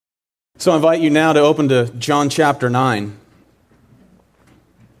So I invite you now to open to John chapter 9.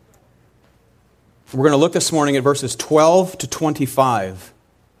 We're going to look this morning at verses 12 to 25.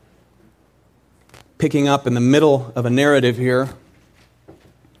 Picking up in the middle of a narrative here.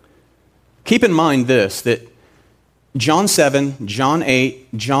 Keep in mind this, that John 7, John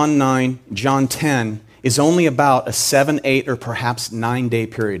 8, John 9, John 10 is only about a 7, 8, or perhaps 9-day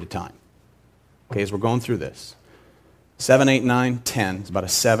period of time. Okay, as we're going through this. 7, 8, 9, 10. It's about a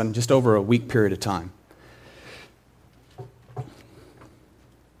 7, just over a week period of time.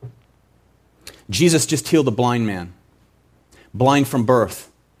 Jesus just healed a blind man. Blind from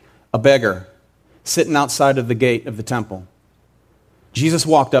birth. A beggar. Sitting outside of the gate of the temple. Jesus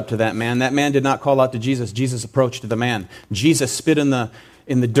walked up to that man. That man did not call out to Jesus. Jesus approached the man. Jesus spit in the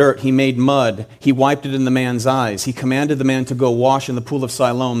dirt. He made mud. He wiped it in the man's eyes. He commanded the man to go wash in the pool of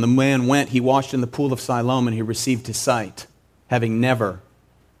Siloam. The man went. He washed in the pool of Siloam, and he received his sight, having never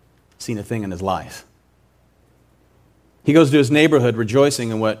seen a thing in his life. He goes to his neighborhood rejoicing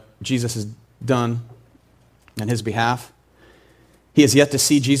in what Jesus has done on his behalf. He has yet to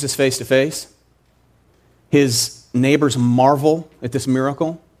see Jesus face to face. His neighbors marvel at this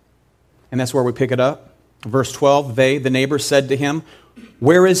miracle, and that's where we pick it up. Verse 12, the neighbors, said to him,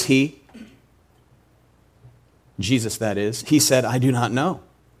 "Where is he?" Jesus, that is. He said, "I do not know."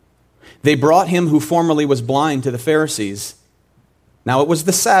 They brought him who formerly was blind to the Pharisees. Now it was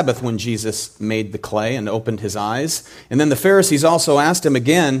the Sabbath when Jesus made the clay and opened his eyes. And then the Pharisees also asked him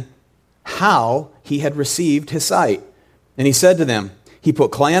again how he had received his sight. And he said to them, "He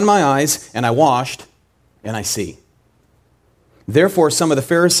put clay in my eyes, and I washed, and I see." Therefore some of the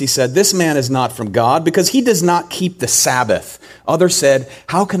Pharisees said, "This man is not from God, because he does not keep the Sabbath." Others said,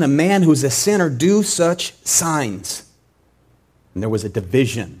 "How can a man who's a sinner do such signs?" And there was a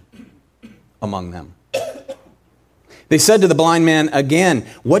division among them. They said to the blind man again,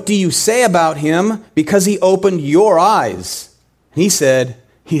 "What do you say about him, because he opened your eyes?" He said,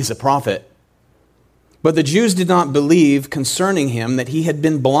 "He is a prophet." But the Jews did not believe concerning him that he had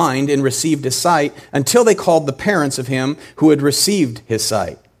been blind and received his sight until they called the parents of him who had received his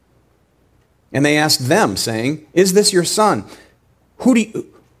sight. And they asked them, saying, "Is this your son,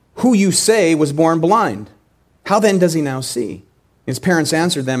 who you say was born blind? How then does he now see?" His parents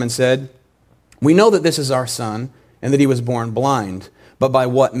answered them and said, "We know that this is our son, and that he was born blind. But by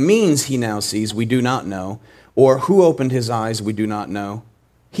what means he now sees, we do not know, or who opened his eyes, we do not know.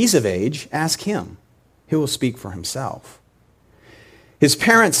 He's of age, ask him. He will speak for himself." His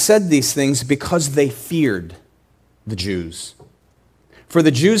parents said these things because they feared the Jews. For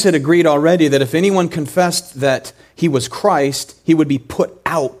the Jews had agreed already that if anyone confessed that he was Christ, he would be put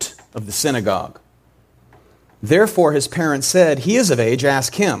out of the synagogue. Therefore his parents said, "He is of age,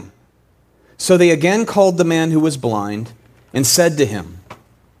 ask him." So they again called the man who was blind and said to him,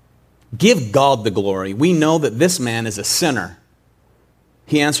 "Give God the glory. We know that this man is a sinner."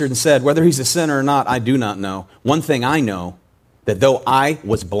 He answered and said, "Whether he's a sinner or not, I do not know. One thing I know, that though I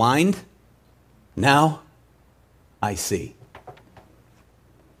was blind, now I see."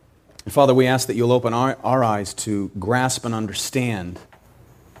 And Father, we ask that you'll open our eyes to grasp and understand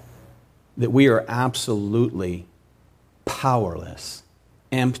that we are absolutely powerless,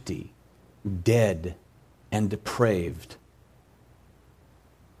 empty, dead, and depraved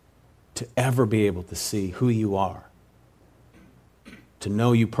to ever be able to see who you are, to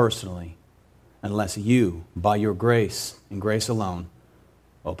know you personally, unless you, by your grace and grace alone,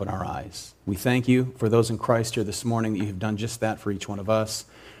 open our eyes. We thank you for those in Christ here this morning, that you have done just that for each one of us.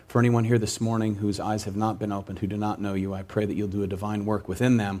 For anyone here this morning whose eyes have not been opened, who do not know you, I pray that you'll do a divine work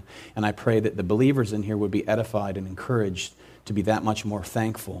within them, and I pray that the believers in here would be edified and encouraged to be that much more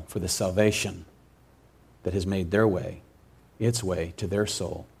thankful for the salvation that has made their way, its way to their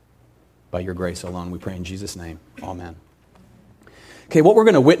soul, by your grace alone. We pray in Jesus' name. Amen. Okay, what we're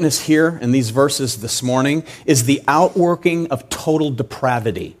going to witness here in these verses this morning is the outworking of total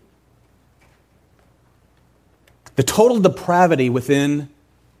depravity. The total depravity within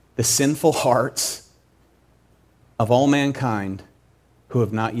the sinful hearts of all mankind who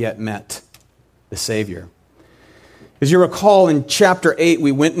have not yet met the Savior. As you recall, in chapter 8,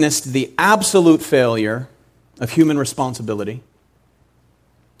 we witnessed the absolute failure of human responsibility.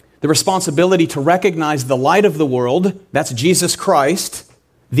 The responsibility to recognize the light of the world, that's Jesus Christ,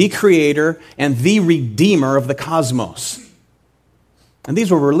 the Creator and the Redeemer of the cosmos. And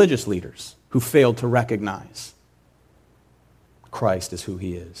these were religious leaders who failed to recognize Christ as who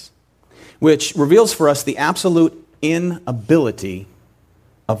he is, which reveals for us the absolute inability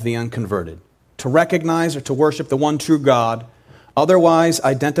of the unconverted to recognize or to worship the one true God, otherwise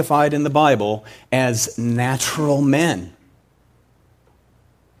identified in the Bible as natural men.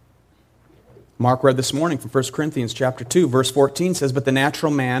 Mark read this morning from 1 Corinthians chapter 2, verse 14 says, "But the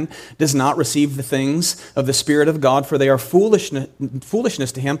natural man does not receive the things of the Spirit of God, for they are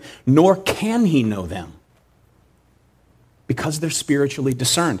foolishness to him, nor can he know them, because they're spiritually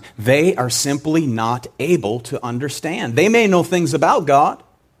discerned." They are simply not able to understand. They may know things about God,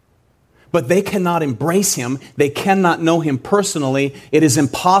 but they cannot embrace him. They cannot know him personally. It is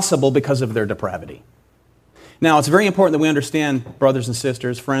impossible because of their depravity. Now, it's very important that we understand, brothers and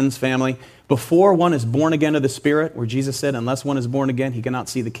sisters, friends, family, before one is born again of the Spirit, where Jesus said, unless one is born again, he cannot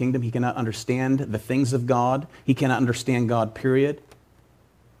see the kingdom, he cannot understand the things of God, he cannot understand God, period.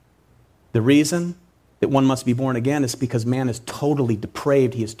 The reason that one must be born again is because man is totally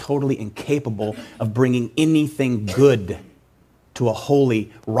depraved. He is totally incapable of bringing anything good to a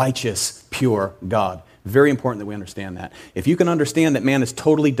holy, righteous, pure God. Very important that we understand that. If you can understand that man is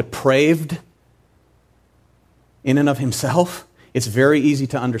totally depraved in and of himself, it's very easy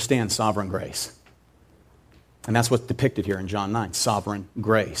to understand sovereign grace. And that's what's depicted here in John 9, sovereign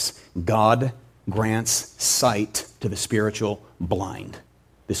grace. God grants sight to the spiritually blind.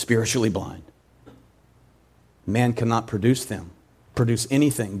 Man cannot produce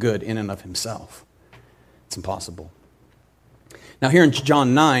anything good in and of himself. It's impossible. Now here in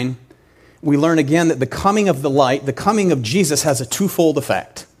John 9, we learn again that the coming of the light, the coming of Jesus, has a twofold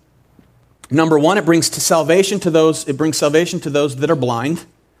effect. Number one, it brings salvation to those that are blind,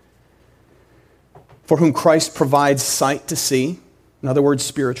 for whom Christ provides sight to see, in other words,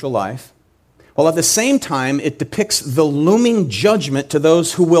 spiritual life. While at the same time, it depicts the looming judgment to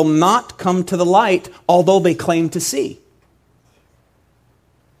those who will not come to the light, although they claim to see.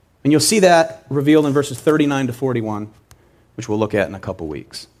 And you'll see that revealed in verses 39 to 41, which we'll look at in a couple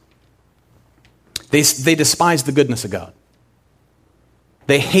weeks. They despise the goodness of God.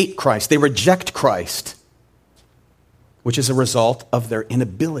 They hate Christ. They reject Christ, which is a result of their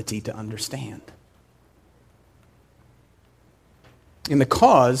inability to understand. And the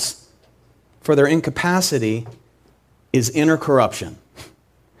cause for their incapacity is inner corruption.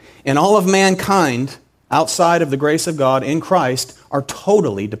 And all of mankind, outside of the grace of God in Christ, are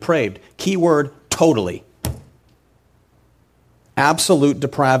totally depraved. Key word, totally. Absolute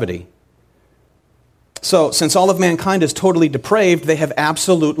depravity. So, since all of mankind is totally depraved, they have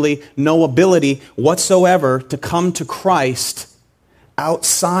absolutely no ability whatsoever to come to Christ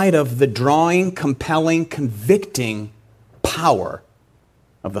outside of the drawing, compelling, convicting power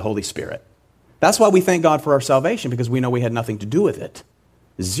of the Holy Spirit. That's why we thank God for our salvation, because we know we had nothing to do with it.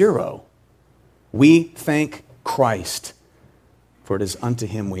 Zero. We thank Christ, for it is unto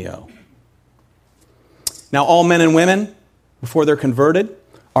him we owe. Now, all men and women, before they're converted,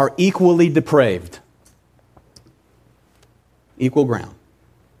 are equally depraved. Equal ground.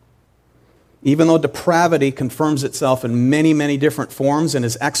 Even though depravity confirms itself in many, many different forms and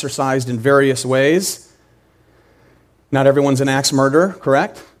is exercised in various ways, not everyone's an axe murderer,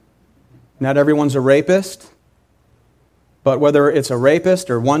 correct? Not everyone's a rapist. But whether it's a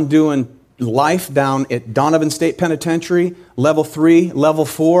rapist or one doing life down at Donovan State Penitentiary, level 3, level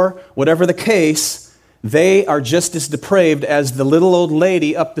 4, whatever the case, they are just as depraved as the little old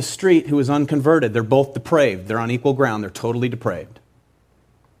lady up the street who is unconverted. They're both depraved. They're on equal ground. They're totally depraved.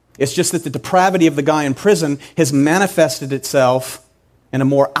 It's just that the depravity of the guy in prison has manifested itself in a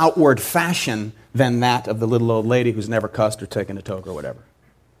more outward fashion than that of the little old lady who's never cussed or taken a toke or whatever.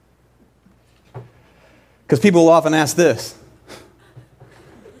 Because people will often ask this.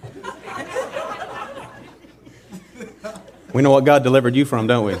 We know what God delivered you from,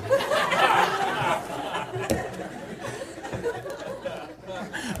 don't we?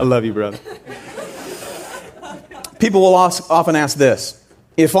 I love you, brother. People will often ask this.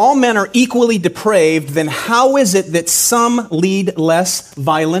 If all men are equally depraved, then how is it that some lead less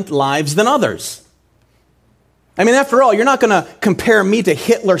violent lives than others? I mean, after all, you're not going to compare me to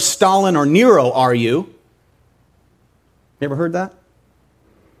Hitler, Stalin, or Nero, are you? You ever heard that?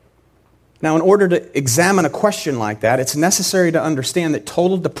 Now, in order to examine a question like that, it's necessary to understand that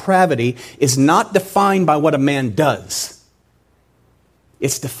total depravity is not defined by what a man does.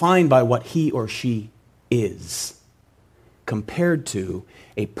 It's defined by what he or she is, compared to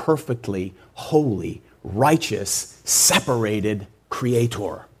a perfectly holy, righteous, separated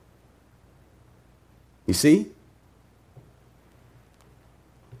creator. You see?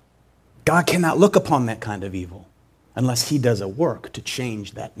 God cannot look upon that kind of evil unless he does a work to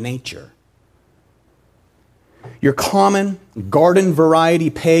change that nature. Your common garden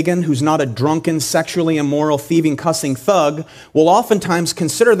variety pagan who's not a drunken, sexually immoral, thieving, cussing thug will oftentimes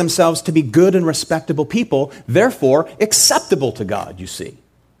consider themselves to be good and respectable people, therefore acceptable to God, you see.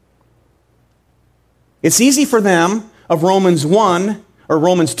 It's easy for them of Romans 1 or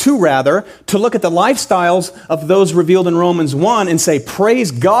Romans 2 rather, to look at the lifestyles of those revealed in Romans 1 and say,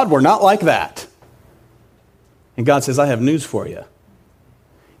 praise God, we're not like that. And God says, I have news for you.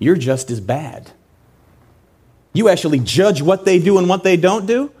 You're just as bad. You actually judge what they do and what they don't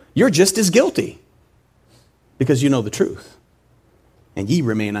do, you're just as guilty because you know the truth. And ye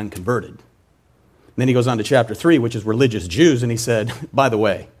remain unconverted. And then he goes on to chapter 3, which is religious Jews, and he said, by the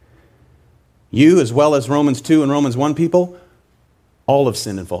way, you as well as Romans 2 and Romans 1 people, all have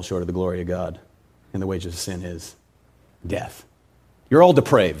sinned and fall short of the glory of God. And the wages of sin is death. You're all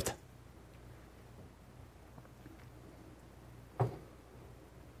depraved.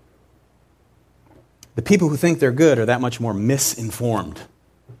 The people who think they're good are that much more misinformed.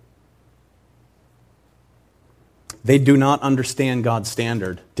 They do not understand God's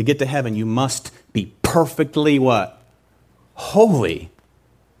standard. To get to heaven, you must be perfectly what? Holy.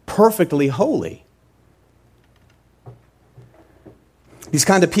 Perfectly holy. These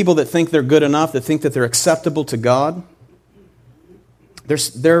kind of people that think they're good enough, that think that they're acceptable to God,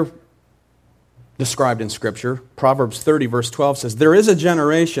 they're described in Scripture. Proverbs 30, verse 12 says, there is a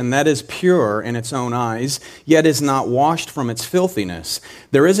generation that is pure in its own eyes, yet is not washed from its filthiness.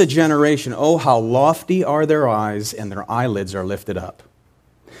 There is a generation, oh, how lofty are their eyes, and their eyelids are lifted up.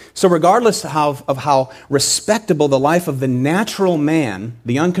 So regardless of how respectable the life of the natural man,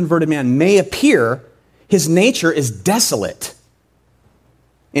 the unconverted man, may appear, his nature is desolate,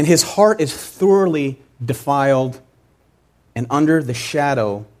 and his heart is thoroughly defiled and under the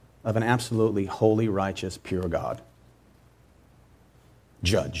shadow of an absolutely holy, righteous, pure God.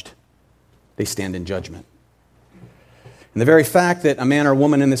 Judged. They stand in judgment. And the very fact that a man or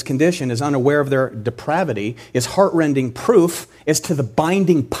woman in this condition is unaware of their depravity is heart-rending proof as to the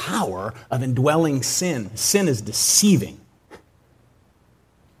binding power of indwelling sin. Sin is deceiving.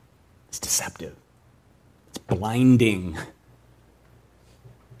 It's deceptive. It's blinding.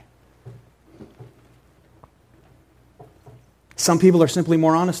 Some people are simply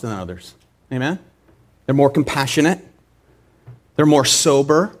more honest than others. Amen? They're more compassionate. They're more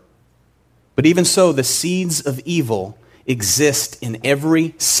sober. But even so, the seeds of evil exist in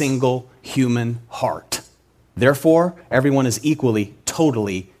every single human heart. Therefore, everyone is equally,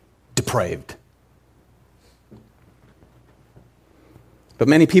 totally depraved. But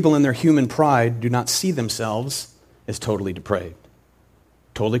many people in their human pride do not see themselves as totally depraved,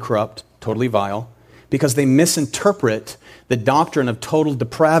 totally corrupt, totally vile, because they misinterpret the doctrine of total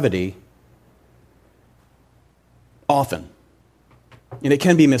depravity often. And it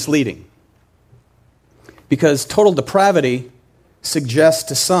can be misleading. Because total depravity suggests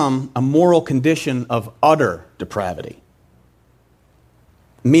to some a moral condition of utter depravity,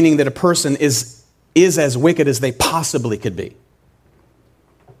 meaning that a person is as wicked as they possibly could be.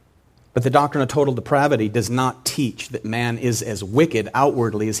 But the doctrine of total depravity does not teach that man is as wicked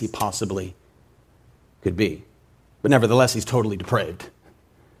outwardly as he possibly could be. But nevertheless, he's totally depraved.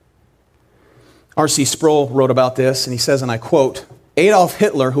 R.C. Sproul wrote about this, and he says, and I quote, Adolf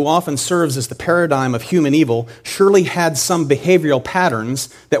Hitler, who often serves as the paradigm of human evil, surely had some behavioral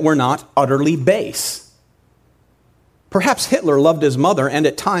patterns that were not utterly base. Perhaps Hitler loved his mother and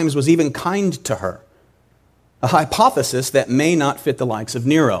at times was even kind to her. A hypothesis that may not fit the likes of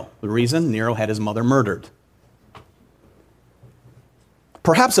Nero. The reason? Nero had his mother murdered.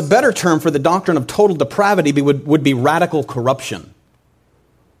 Perhaps a better term for the doctrine of total depravity would be radical corruption.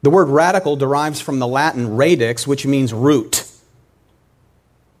 The word radical derives from the Latin radix, which means root.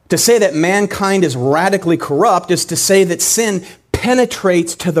 To say that mankind is radically corrupt is to say that sin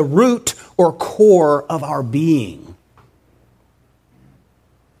penetrates to the root or core of our being.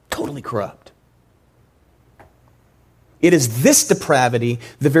 Totally corrupt. It is this depravity,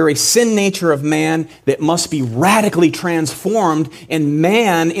 the very sin nature of man, that must be radically transformed, and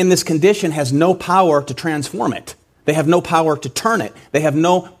man in this condition has no power to transform it. They have no power to turn it. They have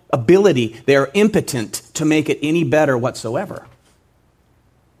no ability. They are impotent to make it any better whatsoever.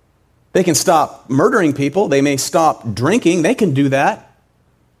 They can stop murdering people. They may stop drinking. They can do that.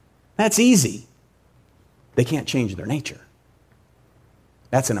 That's easy. They can't change their nature.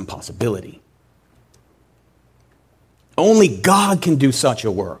 That's an impossibility. Only God can do such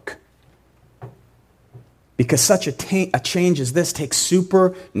a work. Because such a change as this takes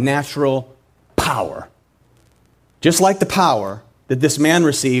supernatural power. Just like the power that this man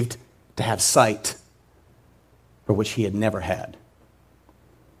received to have sight, for which he had never had.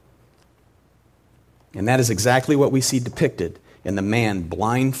 And that is exactly what we see depicted in the man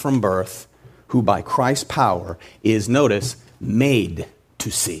blind from birth, who by Christ's power is, notice, made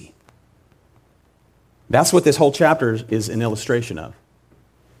to see. That's what this whole chapter is an illustration of.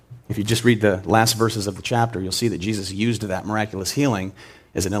 If you just read the last verses of the chapter, you'll see that Jesus used that miraculous healing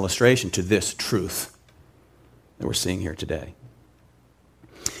as an illustration to this truth that we're seeing here today.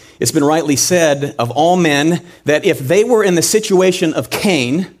 It's been rightly said of all men that if they were in the situation of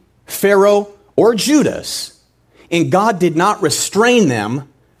Cain, Pharaoh, or Judas, and God did not restrain them,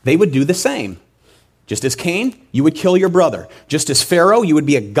 they would do the same. Just as Cain, you would kill your brother. Just as Pharaoh, you would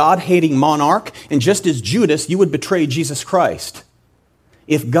be a God-hating monarch. And just as Judas, you would betray Jesus Christ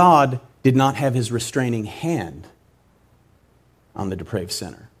if God did not have his restraining hand on the depraved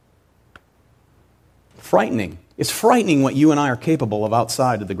sinner. Frightening. It's frightening what you and I are capable of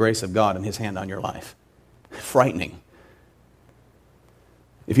outside of the grace of God and his hand on your life. Frightening.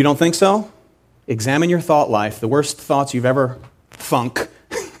 If you don't think so, examine your thought life, the worst thoughts you've ever thunk.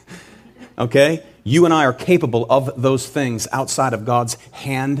 Okay? You and I are capable of those things outside of God's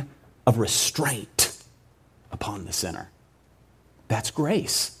hand of restraint upon the sinner. That's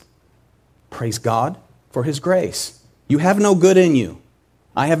grace. Praise God for his grace. You have no good in you.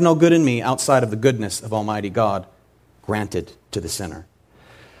 I have no good in me outside of the goodness of Almighty God granted to the sinner.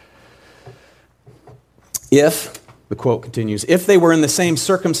 If, the quote continues, if they were in the same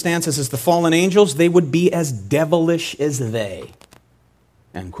circumstances as the fallen angels, they would be as devilish as they.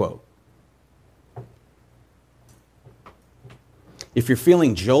 End quote. If you're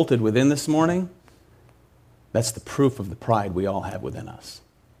feeling jolted within this morning, that's the proof of the pride we all have within us.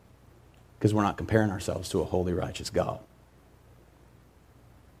 Because we're not comparing ourselves to a holy, righteous God.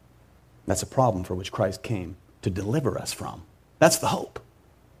 That's a problem for which Christ came to deliver us from. That's the hope.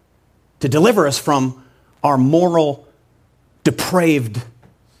 To deliver us from our moral, depraved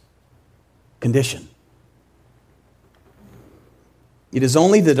condition. It is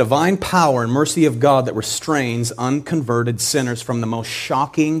only the divine power and mercy of God that restrains unconverted sinners from the most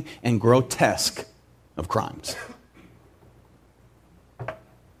shocking and grotesque of crimes.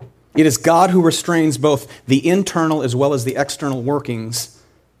 It is God who restrains both the internal as well as the external workings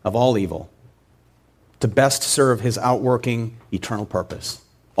of all evil to best serve his outworking eternal purpose,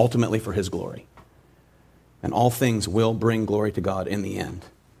 ultimately for his glory. And all things will bring glory to God in the end.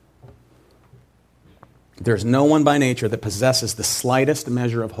 There's no one by nature that possesses the slightest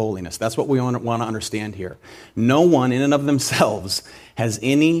measure of holiness. That's what we want to understand here. No one in and of themselves has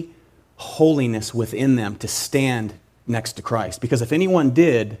any holiness within them to stand next to Christ. Because if anyone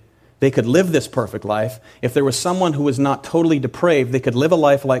did, they could live this perfect life. If there was someone who was not totally depraved, they could live a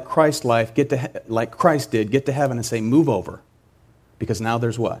life like Christ's life, like Christ did, get to heaven and say, move over. Because now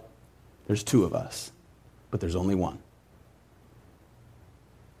there's what? There's two of us, but there's only one.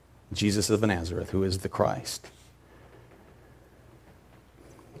 Jesus of Nazareth, who is the Christ.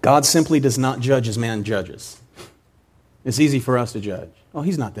 God simply does not judge as man judges. It's easy for us to judge. Oh,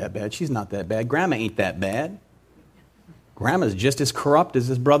 he's not that bad. She's not that bad. Grandma ain't that bad. Grandma's just as corrupt as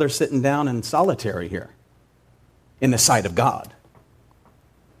his brother sitting down in solitary here in the sight of God.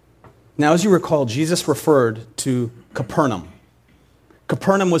 Now, as you recall, Jesus referred to Capernaum.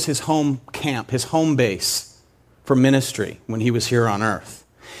 Capernaum was his home camp, his home base for ministry when he was here on earth.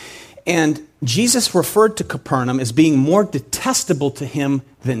 And Jesus referred to Capernaum as being more detestable to him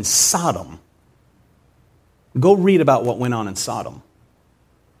than Sodom. Go read about what went on in Sodom.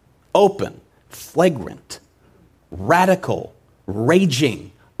 Open, flagrant, radical,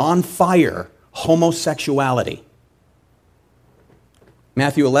 raging, on fire homosexuality.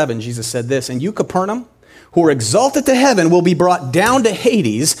 Matthew 11, Jesus said this, and you, Capernaum, who are exalted to heaven, will be brought down to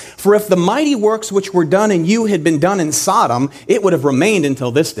Hades, for if the mighty works which were done in you had been done in Sodom, it would have remained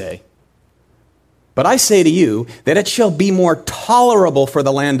until this day. But I say to you that it shall be more tolerable for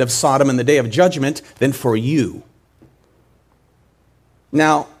the land of Sodom in the day of judgment than for you.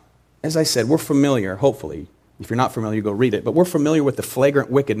 Now, as I said, we're familiar, hopefully. If you're not familiar, go read it. But we're familiar with the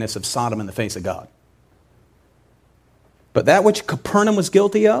flagrant wickedness of Sodom in the face of God. But that which Capernaum was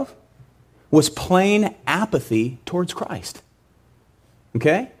guilty of was plain apathy towards Christ.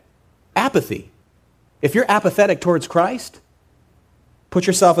 Okay? Apathy. If you're apathetic towards Christ, put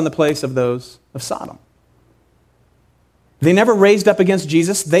yourself in the place of those of Sodom. They never raised up against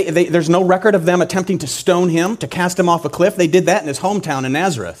Jesus. There's no record of them attempting to stone him, to cast him off a cliff. They did that in his hometown in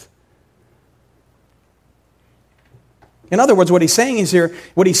Nazareth. In other words, what he's saying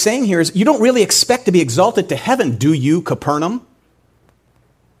here is, you don't really expect to be exalted to heaven, do you, Capernaum?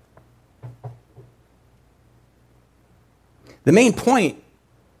 The main point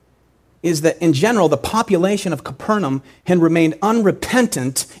is that in general, the population of Capernaum had remained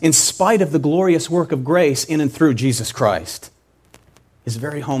unrepentant in spite of the glorious work of grace in and through Jesus Christ. His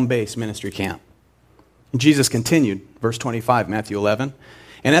very home-based ministry camp. And Jesus continued, verse 25, Matthew 11.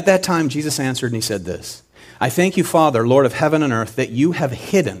 And at that time, Jesus answered and he said this, I thank you, Father, Lord of heaven and earth, that you,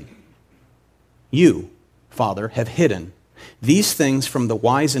 Father, have hidden these things from the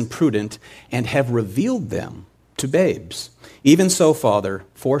wise and prudent and have revealed them to babes. Even so, Father,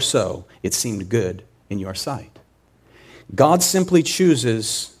 for so it seemed good in your sight. God simply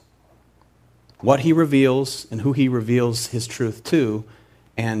chooses what he reveals and who he reveals his truth to,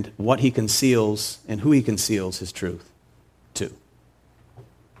 and what he conceals and who he conceals his truth to.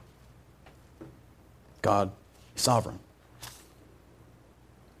 God is sovereign.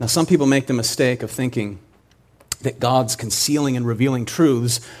 Now, some people make the mistake of thinking that God's concealing and revealing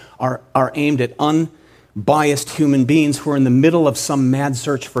truths are aimed at unbiased human beings who are in the middle of some mad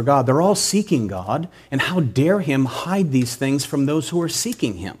search for God. They're all seeking God, and how dare him hide these things from those who are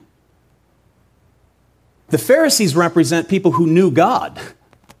seeking him? The Pharisees represent people who knew God.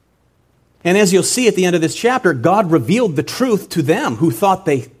 And as you'll see at the end of this chapter, God revealed the truth to them who thought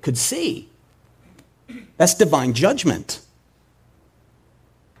they could see. That's divine judgment.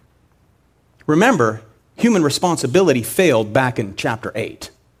 Remember, human responsibility failed back in chapter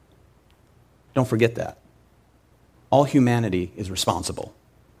 8. Don't forget that. All humanity is responsible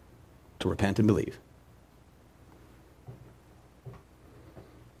to repent and believe.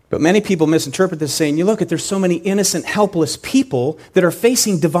 But many people misinterpret this, saying, you look, there's so many innocent, helpless people that are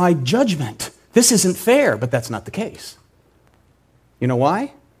facing divine judgment. This isn't fair, but that's not the case. You know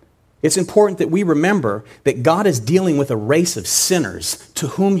why? It's important that we remember that God is dealing with a race of sinners to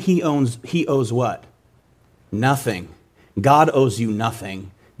whom he owes what? Nothing. God owes you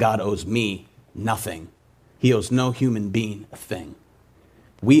nothing. God owes me nothing. He owes no human being a thing.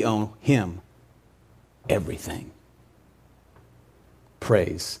 We owe him everything.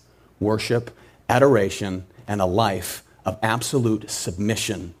 Praise, worship, adoration, and a life of absolute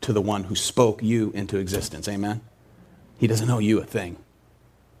submission to the one who spoke you into existence. Amen? He doesn't owe you a thing.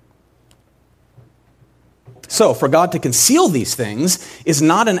 So, for God to conceal these things is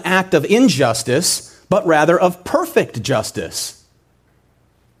not an act of injustice, but rather of perfect justice.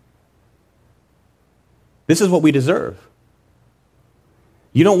 This is what we deserve.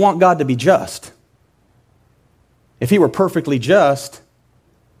 You don't want God to be just. If he were perfectly just,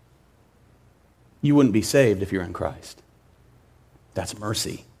 you wouldn't be saved if you're in Christ. That's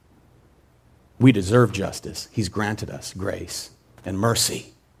mercy. We deserve justice. He's granted us grace and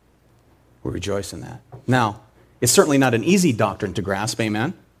mercy. We rejoice in that. Now, it's certainly not an easy doctrine to grasp,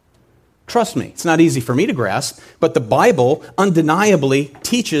 amen? Trust me, it's not easy for me to grasp, but the Bible undeniably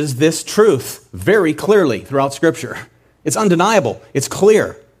teaches this truth very clearly throughout Scripture. It's undeniable. It's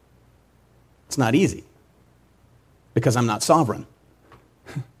clear. It's not easy because I'm not sovereign.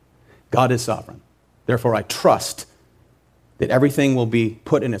 God is sovereign. Therefore, I trust that everything will be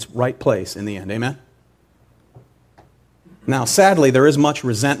put in its right place in the end. Amen? Now, sadly, there is much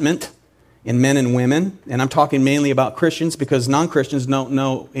resentment in men and women, and I'm talking mainly about Christians because non-Christians don't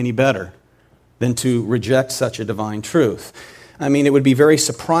know any better than to reject such a divine truth. I mean, it would be very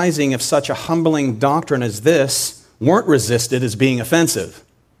surprising if such a humbling doctrine as this weren't resisted as being offensive,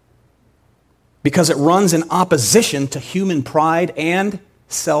 because it runs in opposition to human pride and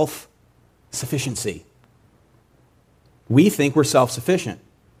self-sufficiency. We think we're self-sufficient.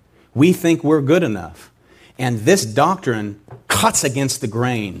 We think we're good enough. And this doctrine cuts against the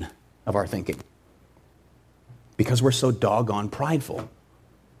grain of our thinking because we're so doggone prideful.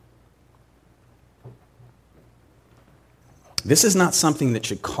 This is not something that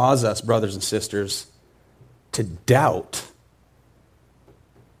should cause us, brothers and sisters, to doubt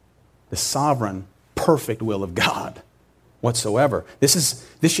the sovereign, perfect will of God whatsoever. This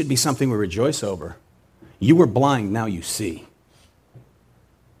should be something we rejoice over. You were blind, now you see.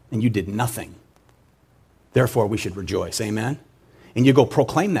 And you did nothing. Therefore, we should rejoice. Amen? And you go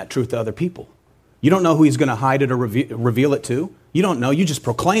proclaim that truth to other people. You don't know who he's going to hide it or reveal it to. You don't know. You just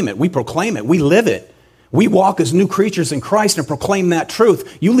proclaim it. We proclaim it. We live it. We walk as new creatures in Christ and proclaim that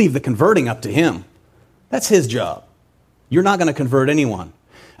truth. You leave the converting up to him. That's his job. You're not going to convert anyone.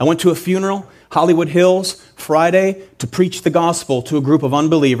 I went to a funeral, Hollywood Hills, Friday, to preach the gospel to a group of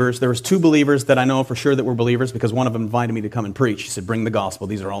unbelievers. There was 2 believers that I know for sure that were believers because one of them invited me to come and preach. He said, bring the gospel.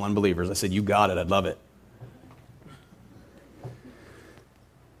 These are all unbelievers. I said, you got it. I'd love it.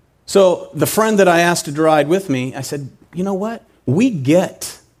 So the friend that I asked to ride with me, I said, you know what? We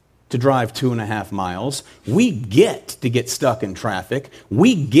get to drive 2.5 miles. We get to get stuck in traffic.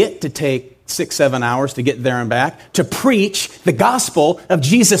 We get to take 6-7 hours to get there and back to preach the gospel of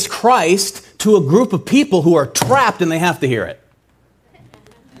Jesus Christ to a group of people who are trapped and they have to hear it.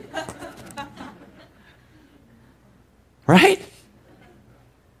 Right?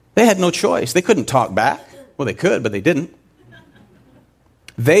 They had no choice. They couldn't talk back. Well, they could, but they didn't.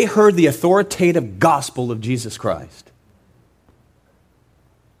 They heard the authoritative gospel of Jesus Christ.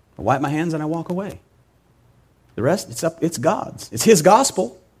 I wipe my hands and I walk away. The rest, it's God's. It's His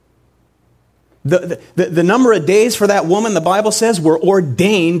gospel. The number of days for that woman, the Bible says, were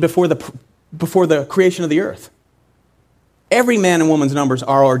ordained before the creation of the earth. Every man and woman's numbers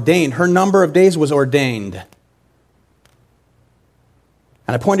are ordained. Her number of days was ordained.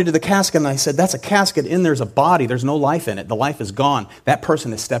 And I pointed to the casket and I said, that's a casket. In there's a body. There's no life in it. The life is gone. That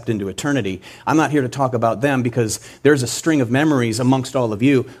person has stepped into eternity. I'm not here to talk about them because there's a string of memories amongst all of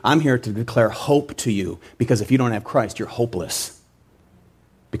you. I'm here to declare hope to you, because if you don't have Christ, you're hopeless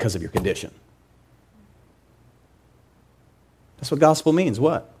because of your condition. That's what gospel means.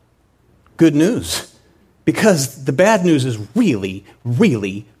 What? Good news. Because the bad news is really,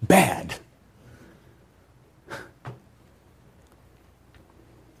 really bad.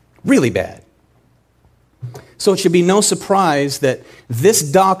 Really bad. So it should be no surprise that this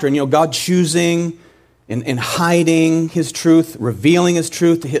doctrine, God choosing and hiding His truth, revealing His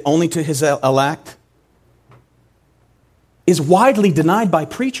truth only to His elect, is widely denied by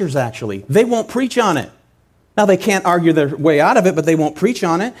preachers, actually. They won't preach on it. Now, they can't argue their way out of it, but they won't preach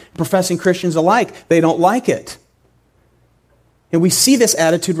on it. Professing Christians alike, they don't like it. And we see this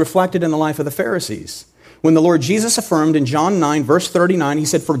attitude reflected in the life of the Pharisees. When the Lord Jesus affirmed in John 9, verse 39, He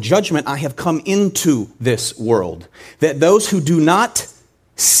said, "For judgment I have come into this world, that those who do not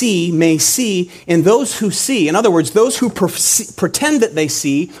see may see, and those who see," in other words, those who pretend that they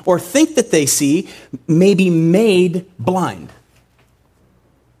see or think that they see, may be made blind.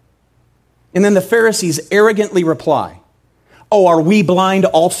 And then the Pharisees arrogantly reply, "Oh, are we blind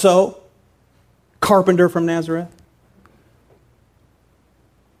also, carpenter from Nazareth?"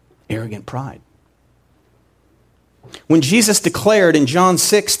 Arrogant pride. When Jesus declared in John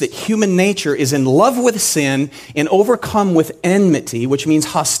 6 that human nature is in love with sin and overcome with enmity, which means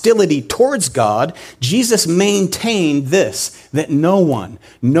hostility towards God, Jesus maintained this, that no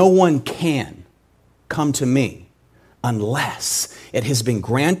one can come to me unless it has been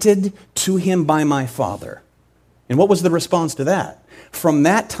granted to him by my Father. And what was the response to that? From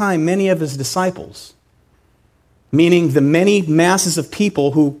that time, many of his disciples, meaning the many masses of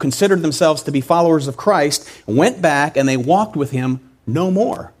people who considered themselves to be followers of Christ, went back and they walked with him no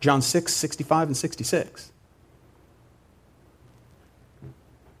more. John 6, 65 and 66.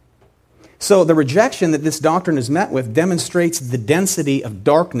 So the rejection that this doctrine is met with demonstrates the density of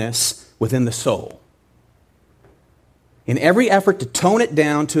darkness within the soul. In every effort to tone it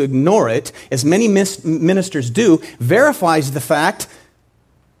down, to ignore it, as many ministers do, verifies the fact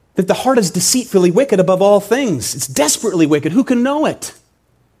that the heart is deceitfully wicked above all things. It's desperately wicked. Who can know it?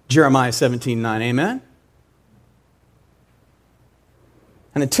 Jeremiah 17:9, amen?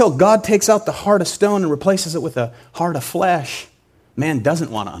 And until God takes out the heart of stone and replaces it with a heart of flesh, man doesn't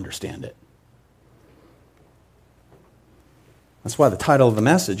want to understand it. That's why the title of the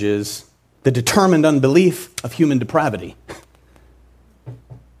message is The Determined Unbelief of Human Depravity.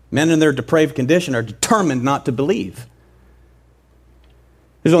 Men in their depraved condition are determined not to believe.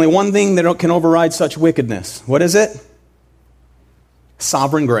 There's only one thing that can override such wickedness. What is it?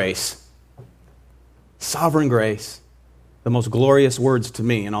 Sovereign grace. Sovereign grace. The most glorious words to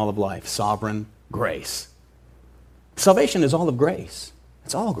me in all of life. Sovereign grace. Salvation is all of grace.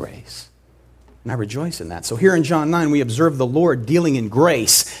 It's all grace. And I rejoice in that. So here in John 9, we observe the Lord dealing in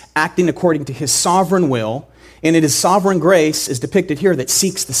grace, acting according to His sovereign will. And it is sovereign grace, is depicted here, that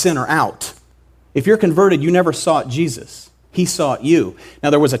seeks the sinner out. If you're converted, you never sought Jesus. He sought you. Now,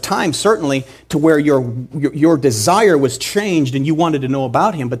 there was a time, certainly, to where your desire was changed and you wanted to know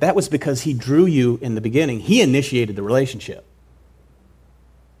about Him, but that was because He drew you in the beginning. He initiated the relationship.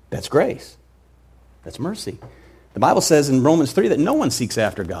 That's grace. That's mercy. The Bible says in Romans 3 that no one seeks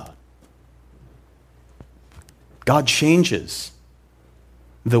after God. God changes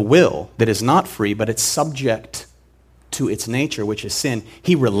the will that is not free, but it's subject to its nature, which is sin.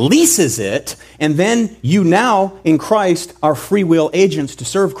 He releases it, and then you now, in Christ, are free will agents to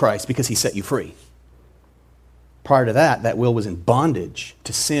serve Christ because He set you free. Prior to that, that will was in bondage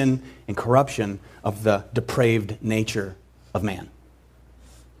to sin and corruption of the depraved nature of man.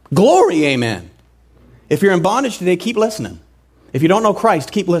 Glory, amen. If you're in bondage today, keep listening. If you don't know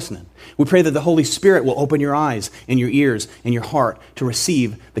Christ, keep listening. We pray that the Holy Spirit will open your eyes and your ears and your heart to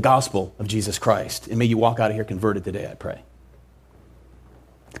receive the gospel of Jesus Christ. And may you walk out of here converted today, I pray.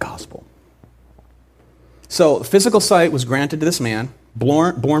 The gospel. So, physical sight was granted to this man,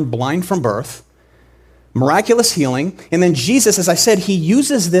 born blind from birth, miraculous healing, and then Jesus, as I said, He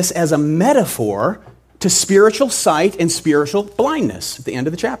uses this as a metaphor to spiritual sight and spiritual blindness at the end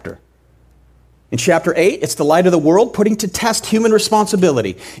of the chapter. In chapter 8, it's the light of the world, putting to test human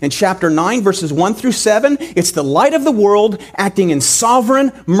responsibility. In chapter 9, verses 1 through 7, it's the light of the world acting in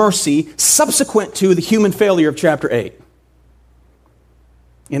sovereign mercy subsequent to the human failure of chapter 8.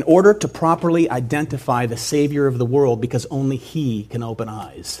 In order to properly identify the Savior of the world, because only He can open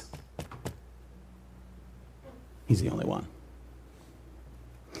eyes. He's the only one.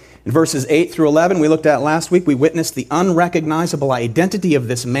 In verses 8 through 11, we looked at last week, we witnessed the unrecognizable identity of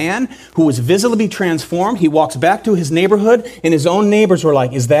this man who was visibly transformed. He walks back to his neighborhood, and his own neighbors were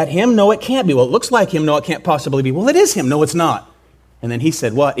like, is that him? No, it can't be. Well, it looks like him. No, it can't possibly be. Well, it is him. No, it's not. And then he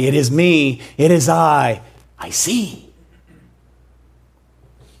said, what? It is me. It is I. I see.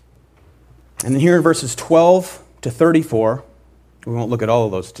 And then here in verses 12 to 34, we won't look at all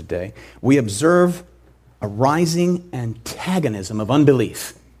of those today, we observe a rising antagonism of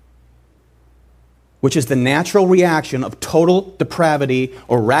unbelief, which is the natural reaction of total depravity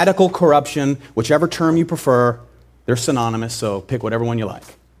or radical corruption, whichever term you prefer. They're synonymous, so pick whatever one you like.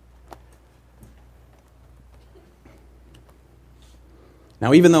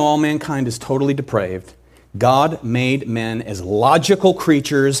 Now, even though all mankind is totally depraved, God made men as logical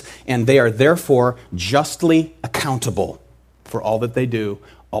creatures, and they are therefore justly accountable for all that they do,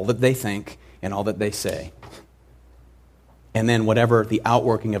 all that they think, and all that they say. And then whatever the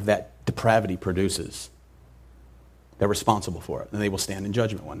outworking of that depravity produces, they're responsible for it, and they will stand in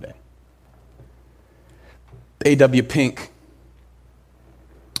judgment one day. A.W. Pink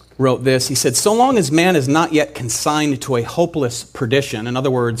wrote this. He said, so long as man is not yet consigned to a hopeless perdition, in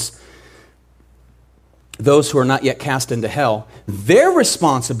other words, those who are not yet cast into hell, their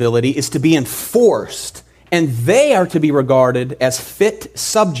responsibility is to be enforced, and they are to be regarded as fit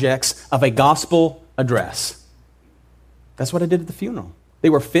subjects of a gospel address. That's what I did at the funeral. They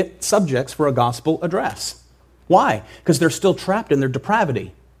were fit subjects for a gospel address. Why? Because they're still trapped in their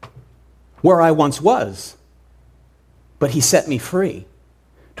depravity, where I once was. But He set me free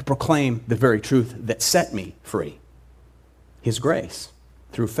to proclaim the very truth that set me free. His grace,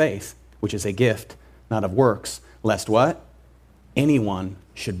 through faith, which is a gift, not of works, lest what? Anyone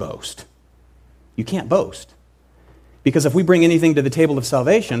should boast. You can't boast. Because if we bring anything to the table of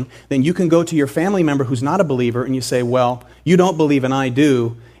salvation, then you can go to your family member who's not a believer and you say, well, you don't believe and I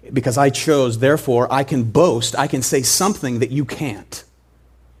do because I chose, therefore I can boast, I can say something that you can't.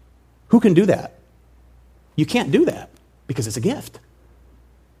 Who can do that? You can't do that because it's a gift.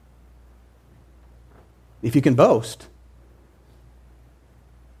 If you can boast,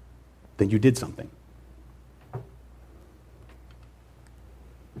 then you did something.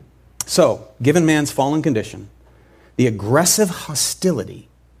 So, given man's fallen condition, the aggressive hostility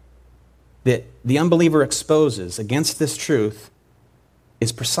that the unbeliever exposes against this truth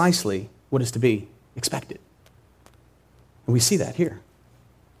is precisely what is to be expected. And we see that here.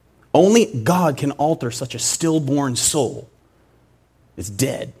 Only God can alter such a stillborn soul. It's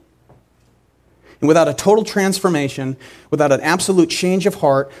dead. And without a total transformation, without an absolute change of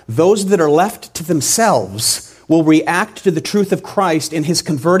heart, those that are left to themselves will react to the truth of Christ in His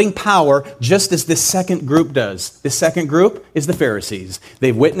converting power just as this second group does. This second group is the Pharisees.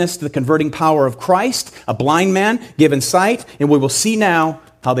 They've witnessed the converting power of Christ, a blind man given sight, and we will see now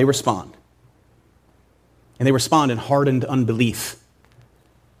how they respond. And they respond in hardened unbelief.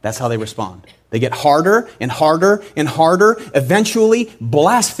 That's how they respond. They get harder and harder and harder, eventually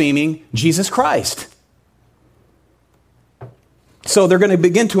blaspheming Jesus Christ. So they're going to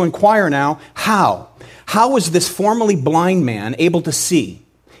begin to inquire now, how? How was this formerly blind man able to see?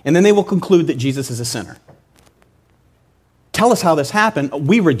 And then they will conclude that Jesus is a sinner. Tell us how this happened.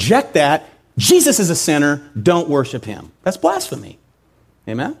 We reject that. Jesus is a sinner. Don't worship Him. That's blasphemy.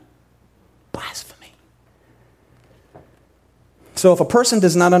 Amen? Blasphemy. So if a person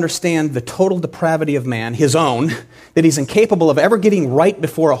does not understand the total depravity of man, his own, that he's incapable of ever getting right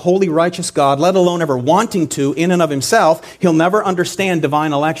before a holy, righteous God, let alone ever wanting to in and of himself, he'll never understand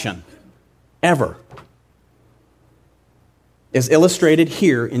divine election. Ever. As illustrated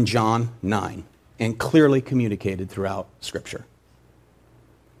here in John 9 and clearly communicated throughout Scripture.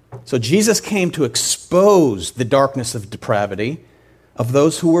 So Jesus came to expose the darkness of depravity of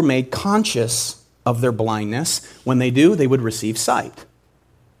those who were made conscious of their blindness. When they do, they would receive sight.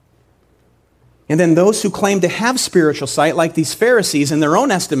 And then those who claim to have spiritual sight, like these Pharisees in their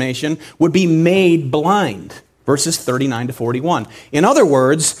own estimation, would be made blind. Verses 39 to 41. In other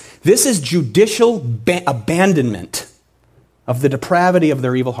words, this is judicial abandonment of the depravity of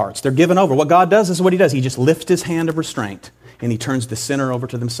their evil hearts. They're given over. What God does is what He does. He just lifts His hand of restraint and He turns the sinner over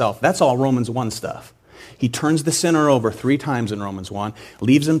to themselves. That's all Romans 1 stuff. He turns the sinner over 3 times in Romans 1,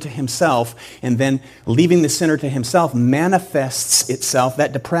 leaves him to himself, and then leaving the sinner to himself manifests itself,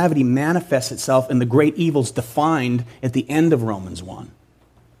 that depravity manifests itself in the great evils defined at the end of Romans 1.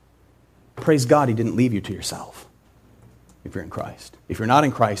 Praise God, he didn't leave you to yourself if you're in Christ. If you're not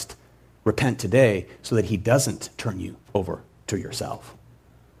in Christ, repent today so that he doesn't turn you over to yourself.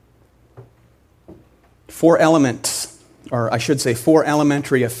 4 elementary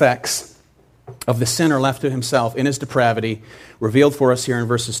effects of the sinner left to himself in his depravity, revealed for us here in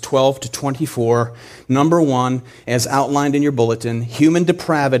verses 12 to 24. Number 1, as outlined in your bulletin, human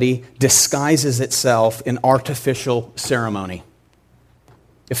depravity disguises itself in artificial ceremony.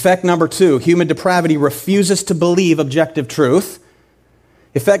 Effect number 2, human depravity refuses to believe objective truth.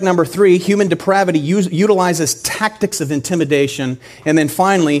 Effect number 3, human depravity utilizes tactics of intimidation. And then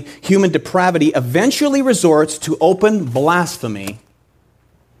finally, human depravity eventually resorts to open blasphemy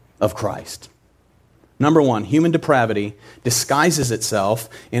of Christ. Number 1, human depravity disguises itself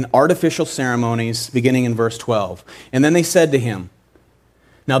in artificial ceremonies, beginning in verse 12. And then they said to him,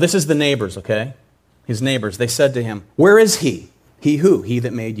 now this is the neighbors, okay? His neighbors, they said to him, where is he? He who? He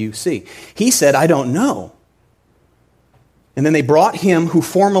that made you see. He said, I don't know. And then they brought him who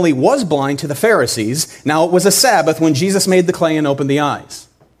formerly was blind to the Pharisees. Now it was a Sabbath when Jesus made the clay and opened the eyes.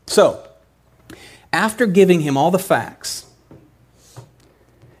 So, after giving him all the facts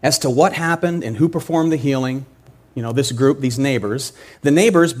as to what happened and who performed the healing, this group, these neighbors, the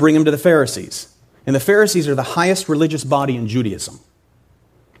neighbors bring him to the Pharisees. And the Pharisees are the highest religious body in Judaism.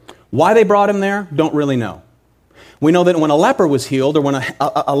 Why they brought him there, don't really know. We know that when a leper was healed, or when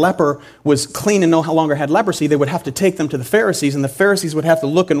a leper was clean and no longer had leprosy, they would have to take them to the Pharisees, and the Pharisees would have to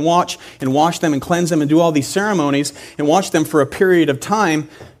look and wash them and cleanse them and do all these ceremonies and watch them for a period of time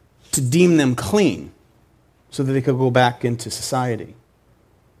to deem them clean so that they could go back into society.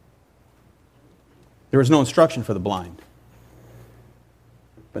 There was no instruction for the blind.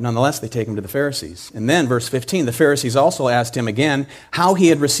 But nonetheless, they take him to the Pharisees. And then, verse 15, the Pharisees also asked him again how he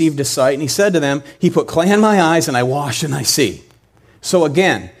had received his sight. And he said to them, he put clay in my eyes, and I washed, and I see. So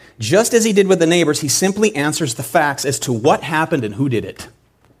again, just as he did with the neighbors, he simply answers the facts as to what happened and who did it.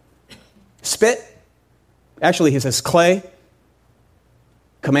 Spit. Actually, he says clay.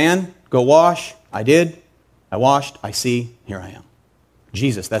 Command, go wash. I did. I washed. I see. Here I am.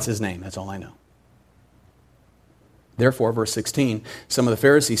 Jesus, that's his name. That's all I know. Therefore, verse 16, some of the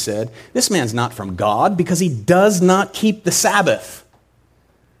Pharisees said, this man's not from God because he does not keep the Sabbath.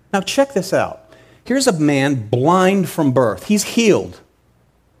 Now check this out. Here's a man blind from birth. He's healed.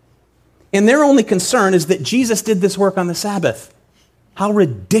 And their only concern is that Jesus did this work on the Sabbath. How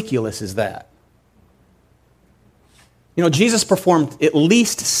ridiculous is that? Jesus performed at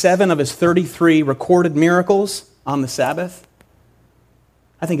least 7 of his 33 recorded miracles on the Sabbath.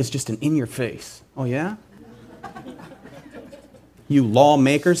 I think it's just an in your face. Oh yeah? You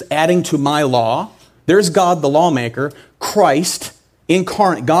lawmakers, adding to my law. There's God the lawmaker, Christ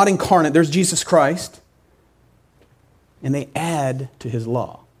incarnate, God incarnate, there's Jesus Christ. And they add to his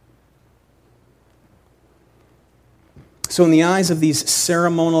law. So in the eyes of these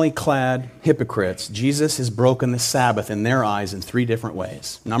ceremonially clad hypocrites, Jesus has broken the Sabbath in their eyes in 3 different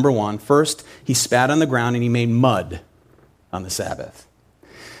ways. Number 1, first, he spat on the ground and he made mud on the Sabbath.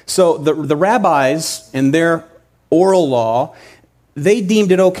 So the rabbis in their oral law, they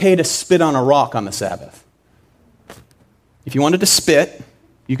deemed it okay to spit on a rock on the Sabbath. If you wanted to spit,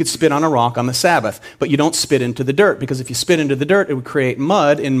 you could spit on a rock on the Sabbath, but you don't spit into the dirt, because if you spit into the dirt, it would create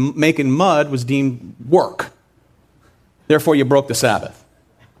mud, and making mud was deemed work. Therefore, you broke the Sabbath.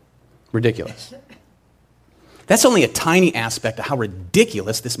 Ridiculous. That's only a tiny aspect of how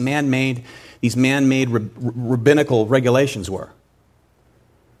ridiculous these man-made rabbinical regulations were.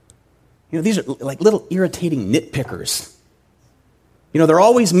 These are like little irritating nitpickers. They're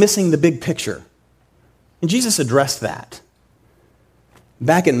always missing the big picture. And Jesus addressed that.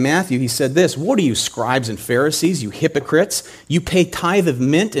 Back in Matthew, he said this, "What are you, scribes and Pharisees, you hypocrites? You pay tithe of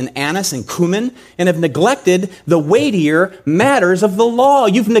mint and anise and cumin and have neglected the weightier matters of the law."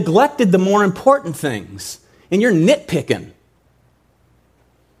 You've neglected the more important things, and you're nitpicking.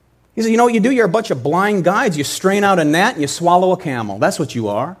 He said, you know what you do? You're a bunch of blind guides. You strain out a gnat and you swallow a camel. That's what you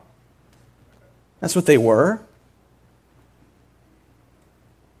are. That's what they were.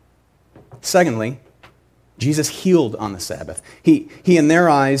 Secondly, Jesus healed on the Sabbath. He in their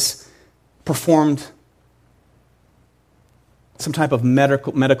eyes, performed some type of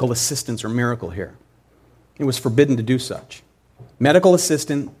medical assistance or miracle here. It was forbidden to do such. Medical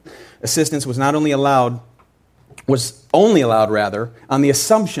assistance was only allowed on the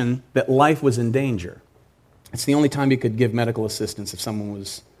assumption that life was in danger. It's the only time you could give medical assistance if someone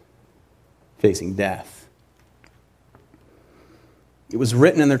was facing death. It was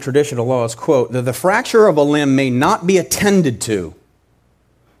written in their traditional laws, quote, that the fracture of a limb may not be attended to.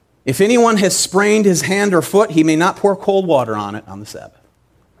 If anyone has sprained his hand or foot, he may not pour cold water on it on the Sabbath.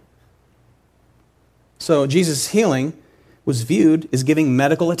 So Jesus' healing was viewed as giving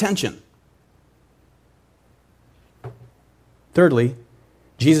medical attention. Thirdly,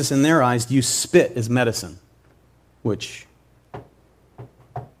 Jesus in their eyes used spit as medicine, which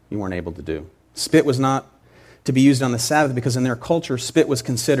you weren't able to do. Spit was not to be used on the Sabbath because in their culture, spit was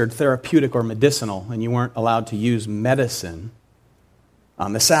considered therapeutic or medicinal, and you weren't allowed to use medicine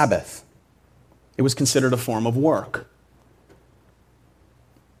on the Sabbath. It was considered a form of work.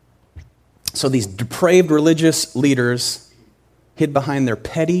 So these depraved religious leaders hid behind their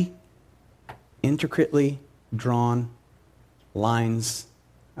petty, intricately drawn lines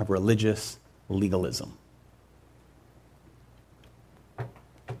of religious legalism.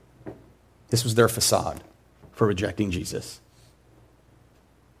 This was their facade for rejecting Jesus.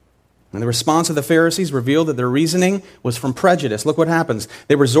 And the response of the Pharisees revealed that their reasoning was from prejudice. Look what happens.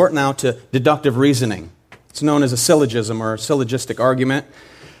 They resort now to deductive reasoning. It's known as a syllogism or a syllogistic argument.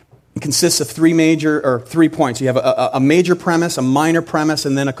 It consists of three points. You have a major premise, a minor premise,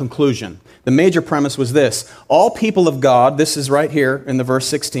 and then a conclusion. The major premise was this: all people of God, this is right here in the verse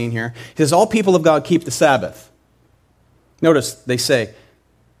 16 here, it says, all people of God keep the Sabbath. Notice they say,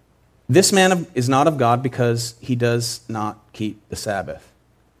 this man is not of God because he does not keep the Sabbath.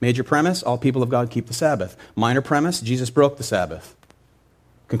 Major premise, all people of God keep the Sabbath. Minor premise, Jesus broke the Sabbath.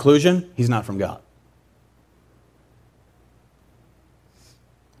 Conclusion, he's not from God.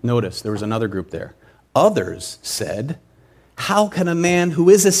 Notice there was another group there. Others said, how can a man who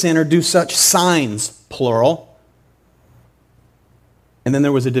is a sinner do such signs, plural? And then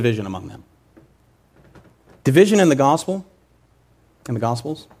there was a division among them. Division in the Gospels,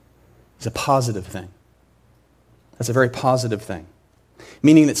 is a positive thing. That's a very positive thing.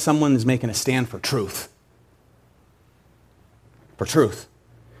 Meaning that someone is making a stand for truth. For truth.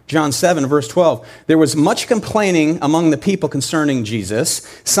 John 7, verse 12. There was much complaining among the people concerning Jesus.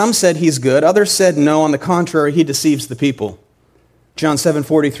 Some said he's good. Others said no. On the contrary, he deceives the people. John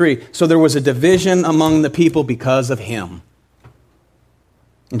 7:43. So there was a division among the people because of him.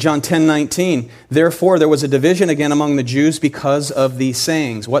 In John 10:19. Therefore, there was a division again among the Jews because of these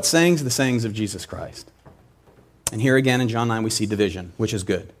sayings. What sayings? The sayings of Jesus Christ. And here again in John 9, we see division, which is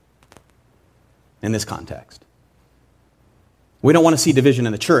good in this context. We don't want to see division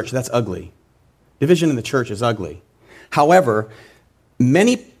in the church. That's ugly. Division in the church is ugly. However,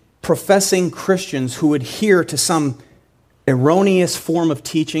 many professing Christians who adhere to some erroneous form of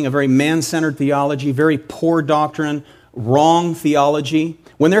teaching, a very man-centered theology, very poor doctrine, wrong theology,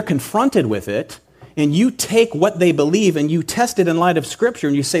 when they're confronted with it, and you take what they believe and you test it in light of Scripture,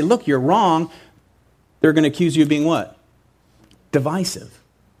 and you say, look, you're wrong, they're going to accuse you of being what? Divisive.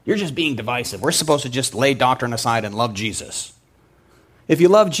 You're just being divisive. We're supposed to just lay doctrine aside and love Jesus. If you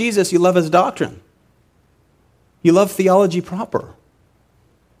love Jesus, you love his doctrine. You love theology proper.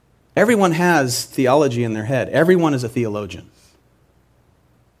 Everyone has theology in their head. Everyone is a theologian.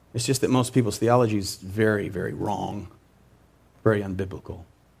 It's just that most people's theology is very, very wrong, very unbiblical.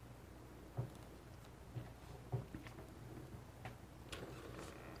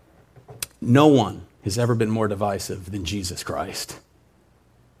 No one has ever been more divisive than Jesus Christ.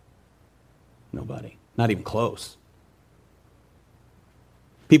 Nobody. Not even close.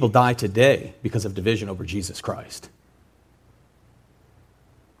 People die today because of division over Jesus Christ.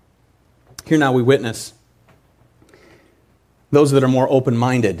 Here now we witness those that are more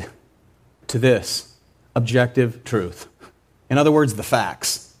open-minded to this objective truth. In other words, the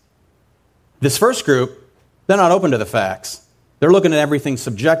facts. This first group, they're not open to the facts. They're looking at everything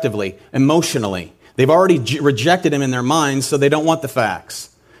subjectively, emotionally. They've already rejected him in their minds, so they don't want the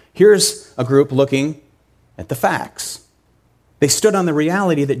facts. Here's a group looking at the facts. They stood on the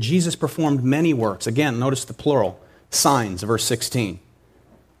reality that Jesus performed many works. Again, notice the plural, signs, verse 16.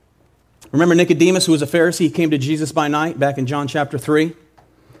 Remember Nicodemus, who was a Pharisee? He came to Jesus by night, back in John chapter 3.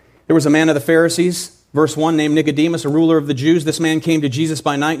 There was a man of the Pharisees, verse 1, named Nicodemus, a ruler of the Jews. This man came to Jesus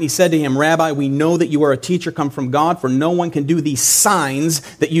by night, and he said to him, Rabbi, we know that you are a teacher come from God, for no one can do these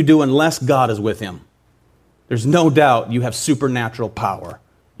signs that you do unless God is with him. There's no doubt you have supernatural power.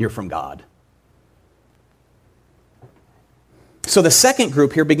 You're from God. So the second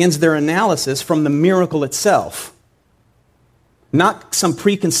group here begins their analysis from the miracle itself. Not some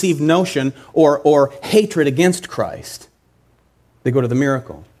preconceived notion or hatred against Christ. They go to the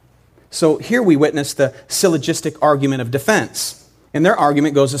miracle. So here we witness the syllogistic argument of defense. And their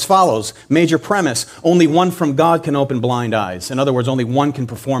argument goes as follows. Major premise, only one from God can open blind eyes. In other words, only one can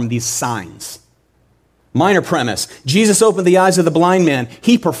perform these signs. Minor premise, Jesus opened the eyes of the blind man.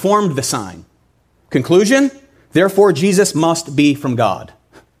 He performed the sign. Conclusion, therefore Jesus must be from God.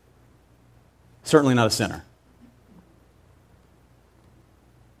 Certainly not a sinner.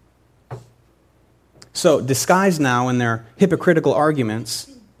 So, disguised now in their hypocritical arguments,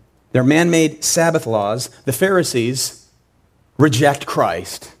 their man-made Sabbath laws, the Pharisees reject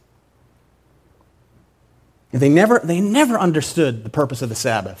Christ. They never understood the purpose of the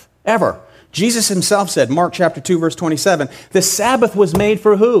Sabbath, ever. Jesus himself said, Mark chapter 2, verse 27, the Sabbath was made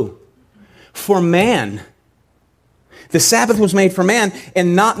for who? For man. The Sabbath was made for man,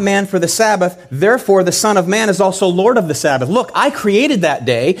 and not man for the Sabbath. Therefore, the Son of Man is also Lord of the Sabbath. Look, I created that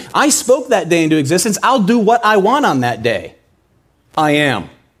day. I spoke that day into existence. I'll do what I want on that day. I am.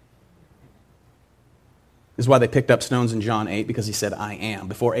 This is why they picked up stones in John 8, because he said, I am.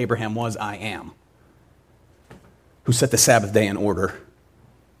 Before Abraham was, I am. Who set the Sabbath day in order.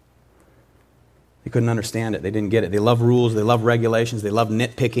 They couldn't understand it. They didn't get it. They love rules. They love regulations. They love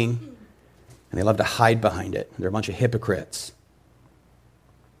nitpicking. And they love to hide behind it. They're a bunch of hypocrites.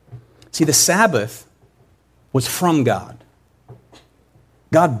 See, the Sabbath was from God.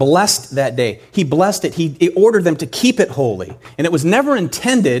 God blessed that day. He blessed it. He ordered them to keep it holy. And it was never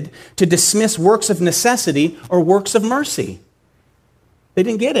intended to dismiss works of necessity or works of mercy. They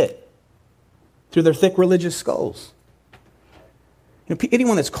didn't get it through their thick religious skulls. You know,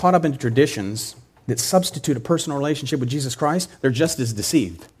 anyone that's caught up into traditions that substitute a personal relationship with Jesus Christ, they're just as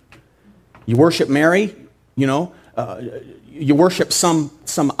deceived. You worship Mary, you worship some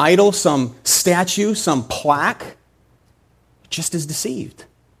idol, some statue, some plaque, just as deceived.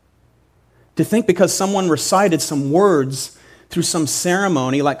 To think because someone recited some words through some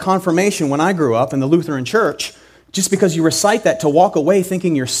ceremony, like confirmation when I grew up in the Lutheran church, just because you recite that to walk away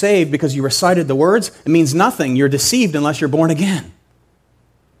thinking you're saved because you recited the words, it means nothing. You're deceived unless you're born again.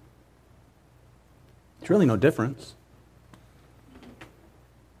 It's really no difference.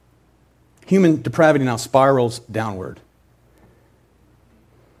 Human depravity now spirals downward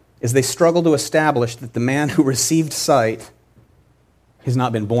as they struggle to establish that the man who received sight has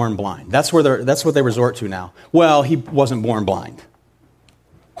not been born blind. That's what they resort to now. Well, he wasn't born blind.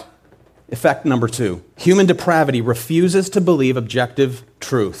 Effect number 2. Human depravity refuses to believe objective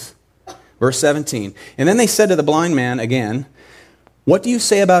truth. Verse 17. And then they said to the blind man again, what do you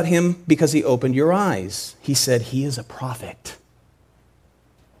say about him because he opened your eyes? He said, he is a prophet.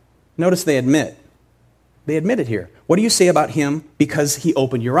 Notice they admit. They admit it here. What do you say about him because he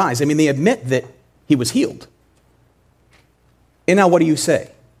opened your eyes? I mean, they admit that he was healed. And now what do you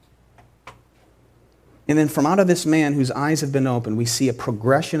say? And then from out of this man whose eyes have been opened, we see a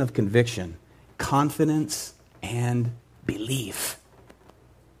progression of conviction, confidence, and belief.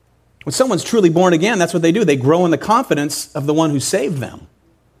 When someone's truly born again, that's what they do. They grow in the confidence of the one who saved them.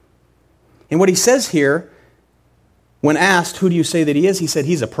 And what he says here, when asked, who do you say that he is? He said,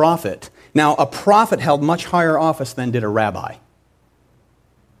 he's a prophet. Now, a prophet held much higher office than did a rabbi.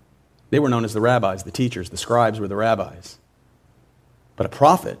 They were known as the rabbis, the teachers, the scribes were the rabbis. But a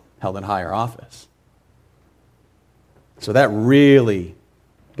prophet held a higher office. So that really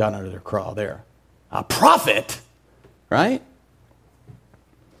got under their craw there. A prophet, right?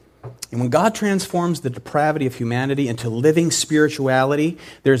 And when God transforms the depravity of humanity into living spirituality,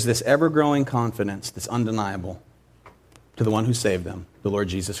 there's this ever-growing confidence that's undeniable to the one who saved them, the Lord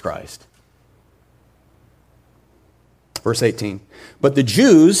Jesus Christ. Verse 18, but the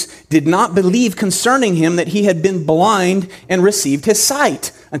Jews did not believe concerning him that he had been blind and received his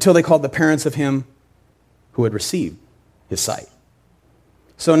sight until they called the parents of him who had received his sight.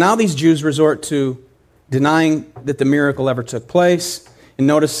 So now these Jews resort to denying that the miracle ever took place. And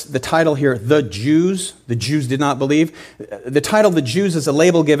notice the title here, the Jews did not believe. The title, the Jews, is a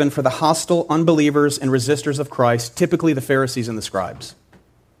label given for the hostile unbelievers and resistors of Christ, typically the Pharisees and the scribes.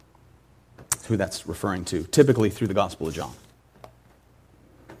 That's who that's referring to, typically through the Gospel of John.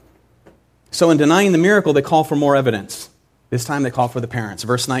 So in denying the miracle, they call for more evidence. This time they call for the parents.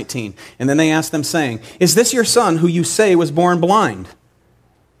 Verse 19, and then they ask them saying, is this your son who you say was born blind?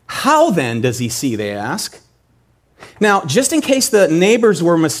 How then does he see, they ask. Now, just in case the neighbors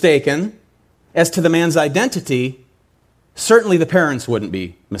were mistaken as to the man's identity, certainly the parents wouldn't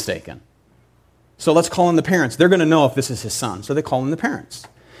be mistaken. So let's call in the parents. They're going to know if this is his son, so they call in the parents.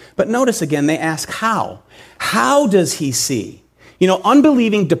 But notice again, they ask how. How does he see? You know,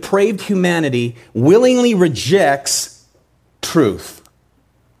 unbelieving, depraved humanity willingly rejects truth,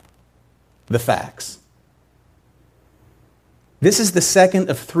 the facts. This is the second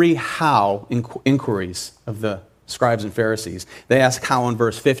of 3 how inquiries of the scribes and Pharisees. They ask how in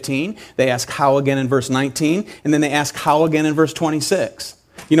verse 15, they ask how again in verse 19, and then they ask how again in verse 26.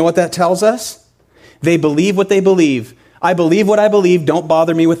 You know what that tells us? They believe what they believe. I believe what I believe, don't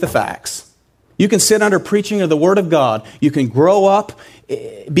bother me with the facts. You can sit under preaching of the Word of God. You can grow up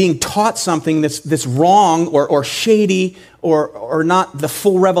being taught something that's wrong or shady or not the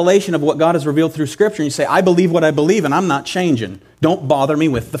full revelation of what God has revealed through Scripture. And you say, I believe what I believe and I'm not changing. Don't bother me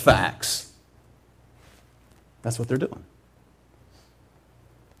with the facts. That's what they're doing.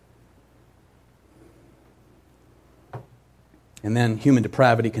 And then human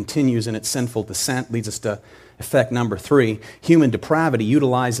depravity continues in its sinful descent, leads us to effect number 3. Human depravity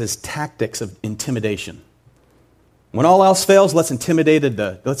utilizes tactics of intimidation. When all else fails, let's intimidate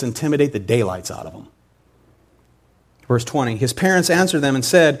the daylights out of them. Verse 20, his parents answered them and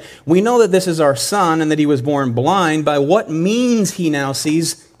said, we know that this is our son and that he was born blind. By what means he now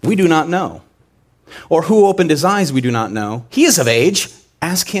sees, we do not know. Or who opened his eyes, we do not know. He is of age.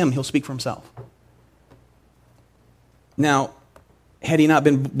 Ask him, he'll speak for himself. Now, had he not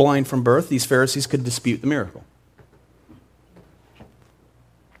been blind from birth, these Pharisees could dispute the miracle.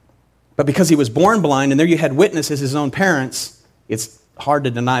 But because he was born blind, and there you had witnesses, his own parents, it's hard to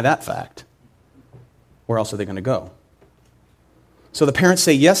deny that fact. Where else are they going to go? So the parents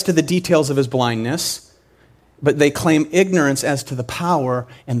say yes to the details of his blindness, but they claim ignorance as to the power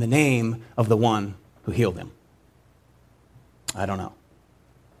and the name of the one who healed him. I don't know.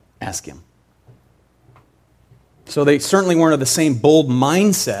 Ask him. So they certainly weren't of the same bold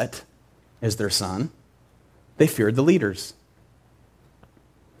mindset as their son. They feared the leaders.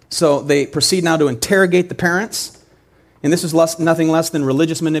 So they proceed now to interrogate the parents, and this is nothing less than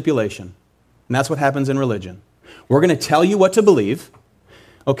religious manipulation. And that's what happens in religion. We're going to tell you what to believe.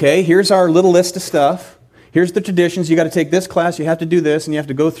 Okay, here's our little list of stuff. Here's the traditions. You got to take this class, you have to do this, and you have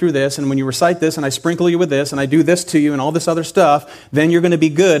to go through this, and when you recite this, and I sprinkle you with this, and I do this to you, and all this other stuff, then you're going to be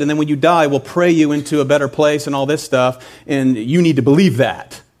good, and then when you die, we'll pray you into a better place and all this stuff, and you need to believe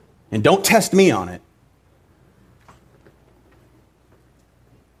that. And don't test me on it.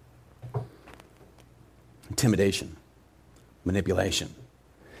 Intimidation, manipulation.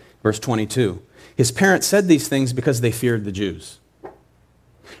 Verse 22, his parents said these things because they feared the Jews.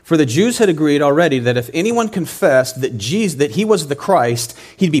 For the Jews had agreed already that if anyone confessed that he was the Christ,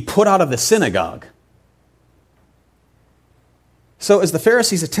 he'd be put out of the synagogue. So as the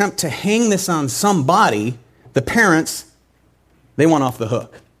Pharisees attempt to hang this on somebody, the parents, they want off the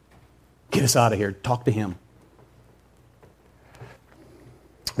hook. Get us out of here. Talk to him.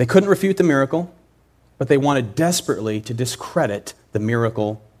 They couldn't refute the miracle, but they wanted desperately to discredit the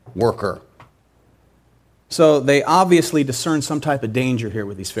miracle worker. So they obviously discerned some type of danger here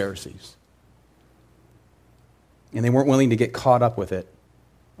with these Pharisees. And they weren't willing to get caught up with it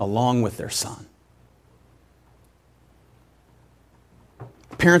along with their son.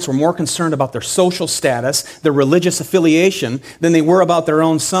 Parents were more concerned about their social status, their religious affiliation, than they were about their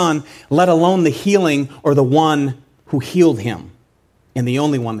own son, let alone the healing or the one who healed him, and the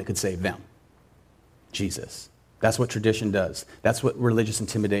only one that could save them, Jesus. That's what tradition does. That's what religious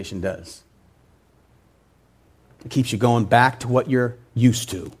intimidation does. It keeps you going back to what you're used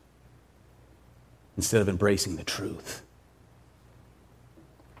to instead of embracing the truth.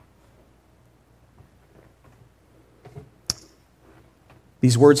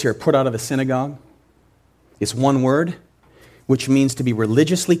 These words here, put out of the synagogue, it's one word which means to be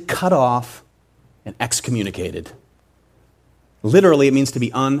religiously cut off and excommunicated. Literally, it means to be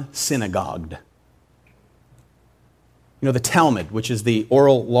unsynagogued. You know, the Talmud, which is the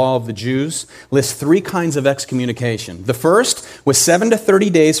oral law of the Jews, lists 3 kinds of excommunication. The first was 7 to 30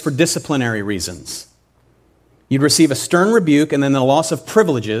 days for disciplinary reasons. You'd receive a stern rebuke and then the loss of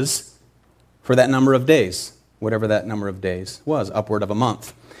privileges for that number of days, whatever that number of days was, upward of a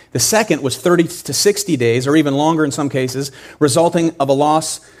month. The second was 30 to 60 days, or even longer in some cases, resulting of a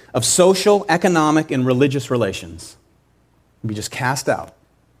loss of social, economic, and religious relations. You'd be just cast out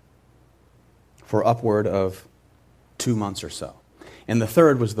for upward of 2 months or so. And the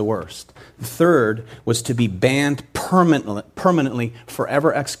third was the worst. The third was to be banned permanently,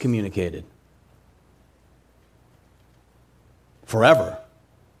 forever excommunicated. Forever.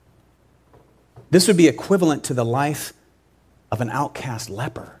 This would be equivalent to the life of an outcast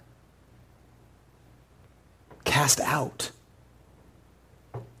leper. Cast out.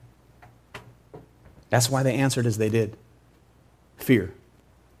 That's why they answered as they did. Fear.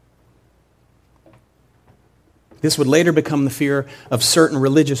 This would later become the fear of certain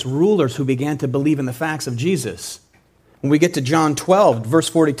religious rulers who began to believe in the facts of Jesus. When we get to John 12, verse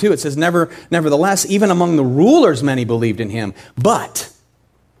 42, it says, Nevertheless, even among the rulers many believed in him. But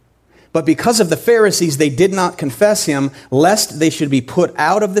But because of the Pharisees, they did not confess him, lest they should be put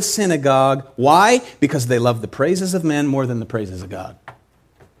out of the synagogue. Why? Because they love the praises of men more than the praises of God.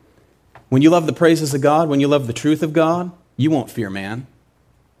 When you love the praises of God, when you love the truth of God, you won't fear man.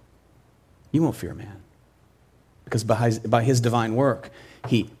 You won't fear man. Because by his divine work,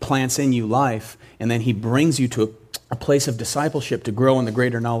 he plants in you life, and then he brings you to a place of discipleship to grow in the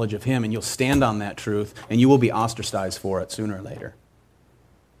greater knowledge of him, and you'll stand on that truth, and you will be ostracized for it sooner or later.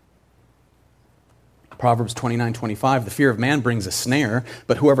 Proverbs 29:25, the fear of man brings a snare,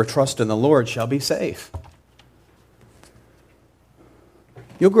 but whoever trusts in the Lord shall be safe.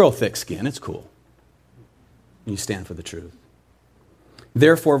 You'll grow thick skin, it's cool. You stand for the truth.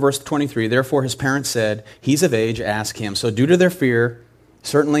 Therefore, verse 23, therefore his parents said, he's of age, ask him. So due to their fear,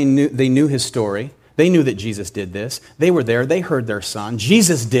 certainly they knew his story. They knew that Jesus did this. They were there. They heard their son.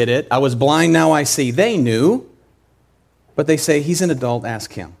 Jesus did it. I was blind, now I see. They knew. But they say, he's an adult,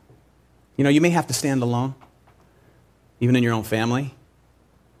 ask him. You know, you may have to stand alone, even in your own family.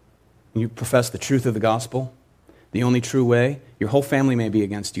 You profess the truth of the gospel, the only true way. Your whole family may be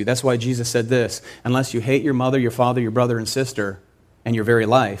against you. That's why Jesus said this, unless you hate your mother, your father, your brother and sister, and your very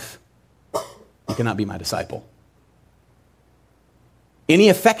life, you cannot be my disciple. Any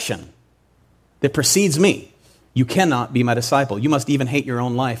affection that precedes me, you cannot be my disciple. You must even hate your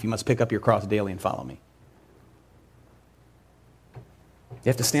own life. You must pick up your cross daily and follow me. You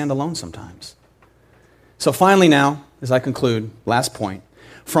have to stand alone sometimes. So finally now, as I conclude, last point,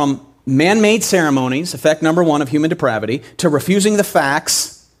 from man-made ceremonies, effect number 1 of human depravity, to refusing the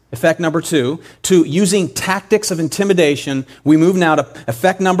facts, effect number 2, to using tactics of intimidation, we move now to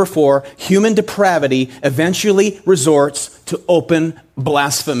effect number 4, human depravity eventually resorts to open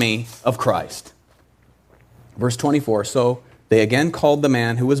blasphemy of Christ. Verse 24, so they again called the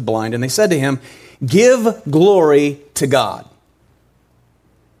man who was blind, and they said to him, give glory to God.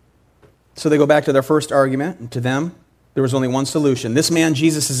 So they go back to their first argument, and to them, there was only one solution. This man,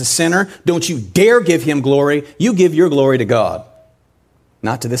 Jesus, is a sinner. Don't you dare give him glory. You give your glory to God,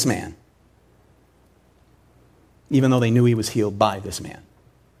 not to this man. Even though they knew he was healed by this man.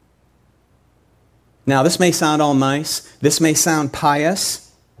 Now, this may sound all nice. This may sound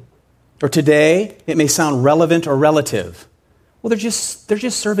pious. Or today, it may sound relevant or relative. Well, they're just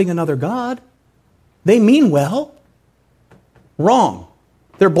serving another God. They mean well. Wrong.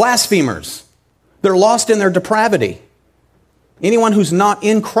 They're blasphemers. They're lost in their depravity. Anyone who's not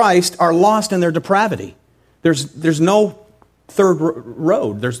in Christ are lost in their depravity. There's no third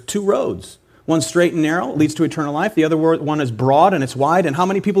road. There's 2 roads. One straight and narrow, leads to eternal life. The other one is broad and it's wide. And how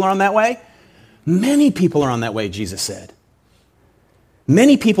many people are on that way? Many people are on that way, Jesus said.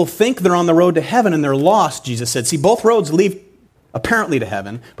 Many people think they're on the road to heaven and they're lost, Jesus said. See, both roads lead apparently to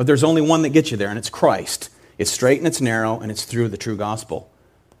heaven, but there's only one that gets you there, and it's Christ. It's straight and it's narrow, and it's through the true gospel.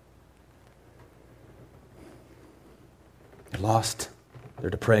 They're lost, they're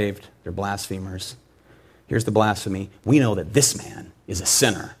depraved, they're blasphemers. Here's the blasphemy. We know that this man is a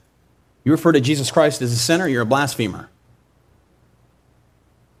sinner. You refer to Jesus Christ as a sinner, you're a blasphemer.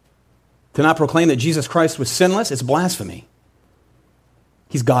 To not proclaim that Jesus Christ was sinless, it's blasphemy.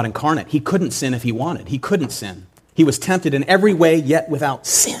 He's God incarnate. He couldn't sin if he wanted. He couldn't sin. He was tempted in every way, yet without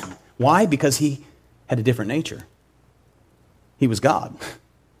sin. Why? Because he had a different nature. He was God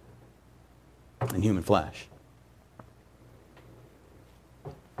in human flesh.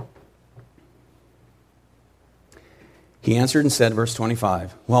 He answered and said, verse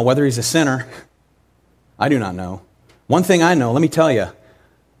 25, well, whether he's a sinner, I do not know. One thing I know, let me tell you,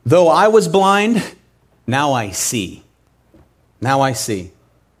 though I was blind, now I see. Now I see.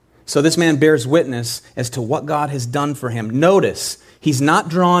 So this man bears witness as to what God has done for him. Notice, he's not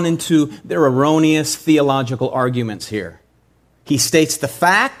drawn into their erroneous theological arguments here. He states the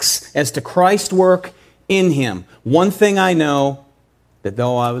facts as to Christ's work in him. One thing I know, that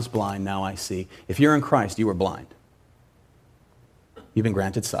though I was blind, now I see. If you're in Christ, you were blind. You've been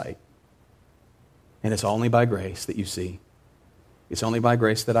granted sight. And it's only by grace that you see. It's only by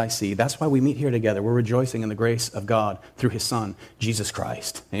grace that I see. That's why we meet here together. We're rejoicing in the grace of God through his Son, Jesus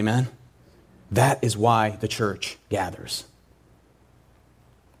Christ. Amen? That is why the church gathers.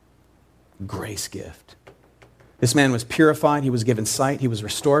 Grace gift. This man was purified. He was given sight. He was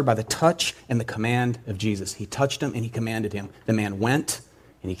restored by the touch and the command of Jesus. He touched him and he commanded him. The man went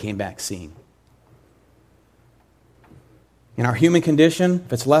and he came back seeing. In our human condition,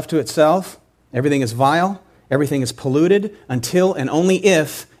 if it's left to itself, everything is vile, everything is polluted, until and only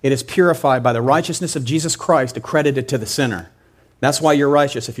if it is purified by the righteousness of Jesus Christ accredited to the sinner. That's why you're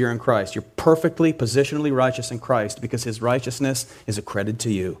righteous if you're in Christ. You're perfectly, positionally righteous in Christ because his righteousness is accredited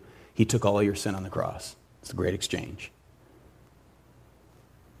to you. He took all of your sin on the cross. It's a great exchange.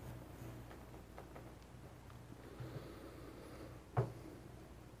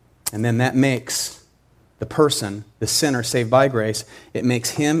 And then that makes the person, the sinner saved by grace, it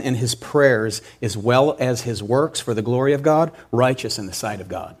makes him and his prayers, as well as his works for the glory of God, righteous in the sight of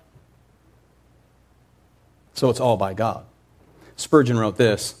God. So it's all by God. Spurgeon wrote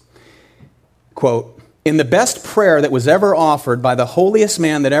this, quote, "In the best prayer that was ever offered by the holiest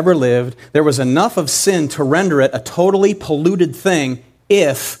man that ever lived, there was enough of sin to render it a totally polluted thing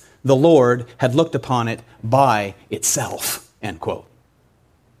if the Lord had looked upon it by itself," end quote.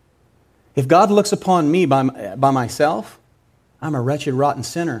 If God looks upon me by myself, I'm a wretched, rotten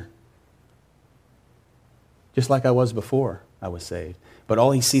sinner. Just like I was before I was saved. But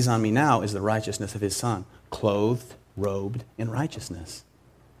all he sees on me now is the righteousness of his Son, clothed, robed in righteousness.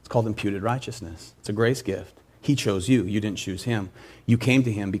 It's called imputed righteousness. It's a grace gift. He chose you. You didn't choose him. You came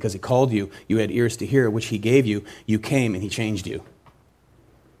to him because he called you. You had ears to hear, which he gave you. You came and he changed you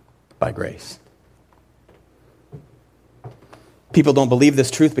by grace. People don't believe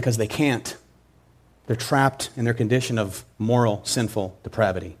this truth because they can't. They're trapped in their condition of moral, sinful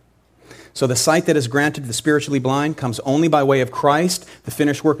depravity. So the sight that is granted to the spiritually blind comes only by way of Christ, the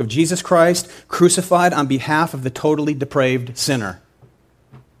finished work of Jesus Christ, crucified on behalf of the totally depraved sinner.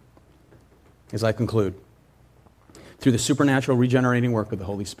 As I conclude, through the supernatural regenerating work of the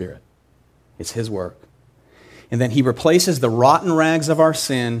Holy Spirit. It's his work. And then he replaces the rotten rags of our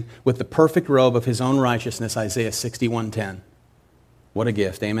sin with the perfect robe of his own righteousness, Isaiah 61:10. What a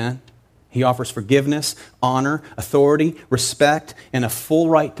gift, amen? He offers forgiveness, honor, authority, respect, and a full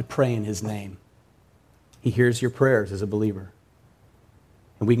right to pray in his name. He hears your prayers as a believer.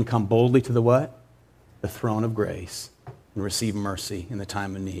 And we can come boldly to the what? The throne of grace and receive mercy in the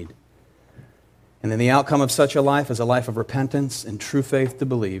time of need. And then the outcome of such a life is a life of repentance and true faith to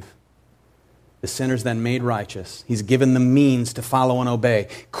believe. The sinner's then made righteous. He's given the means to follow and obey,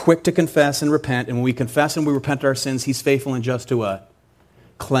 quick to confess and repent. And when we confess and we repent our sins, he's faithful and just to what?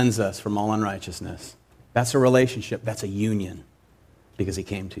 Cleanse us from all unrighteousness. That's a relationship. That's a union because he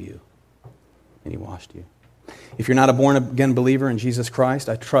came to you and he washed you. If you're not a born-again believer in Jesus Christ,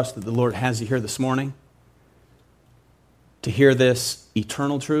 I trust that the Lord has you here this morning to hear this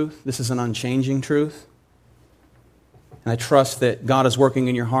eternal truth. This is an unchanging truth. And I trust that God is working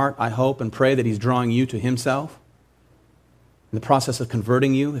in your heart. I hope and pray that he's drawing you to himself in the process of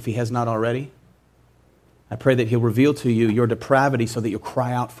converting you, if he has not already. I pray that he'll reveal to you your depravity so that you'll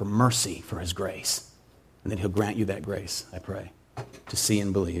cry out for mercy, for his grace. And that he'll grant you that grace, I pray, to see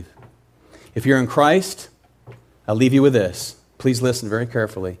and believe. If you're in Christ, I'll leave you with this. Please listen very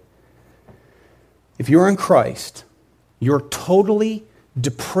carefully. If you're in Christ, your totally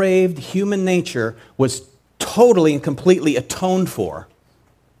depraved human nature was totally and completely atoned for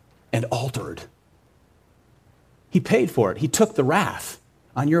and altered. He paid for it. He took the wrath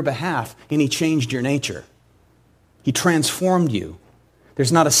on your behalf and he changed your nature. He transformed you.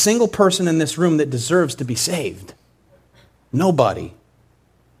 There's not a single person in this room that deserves to be saved. Nobody.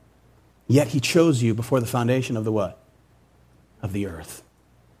 Yet he chose you before the foundation of the what? Of the earth.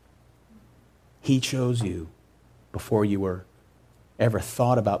 He chose you before you were ever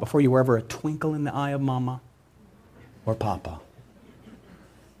thought about, before you were ever a twinkle in the eye of mama or papa.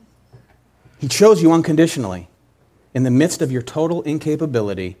 He chose you unconditionally in the midst of your total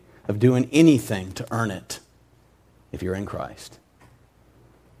incapability of doing anything to earn it if you're in Christ.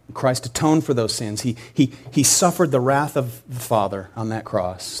 Christ atoned for those sins. He suffered the wrath of the Father on that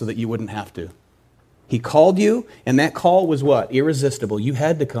cross so that you wouldn't have to. He called you, and that call was what? Irresistible. You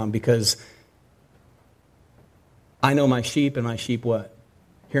had to come because I know my sheep, and my sheep what?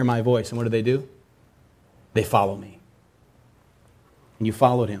 Hear my voice. And what do? They follow me. And you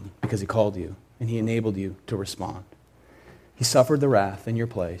followed him because he called you, and he enabled you to respond. He suffered the wrath in your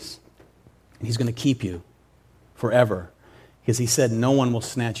place, and he's going to keep you forever because he said, no one will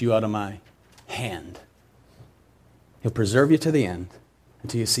snatch you out of my hand. He'll preserve you to the end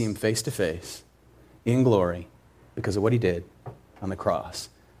until you see him face to face in glory because of what he did on the cross.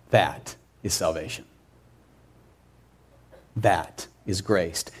 That is salvation. That is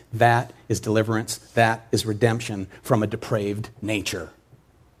grace. That is deliverance. That is redemption from a depraved nature.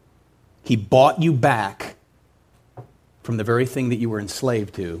 He bought you back from the very thing that you were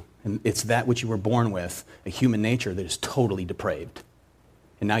enslaved to, and it's that which you were born with, a human nature that is totally depraved.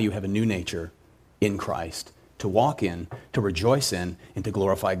 And now you have a new nature in Christ to walk in, to rejoice in, and to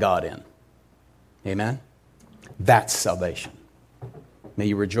glorify God in. Amen? That's salvation. May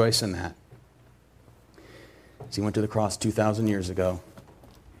you rejoice in that. As he went to the cross 2,000 years ago,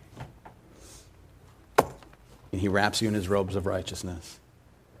 and he wraps you in his robes of righteousness.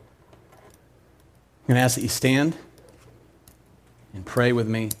 I'm going to ask that you stand and pray with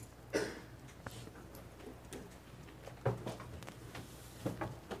me.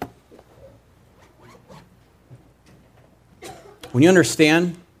 When you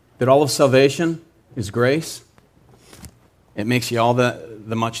understand that all of salvation is grace, it makes you all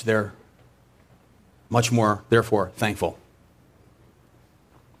the much more, therefore, thankful.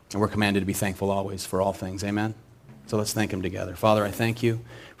 And we're commanded to be thankful always for all things. Amen? So let's thank him together. Father, I thank you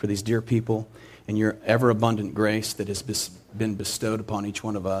for these dear people and your ever-abundant grace that has been bestowed upon each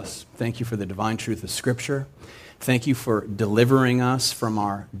one of us. Thank you for the divine truth of Scripture. Thank you for delivering us from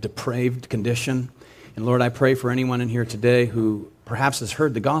our depraved condition. And Lord, I pray for anyone in here today who perhaps has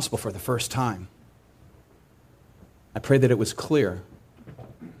heard the gospel for the first time. I pray that it was clear.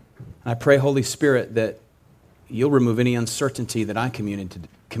 And I pray, Holy Spirit, that you'll remove any uncertainty that I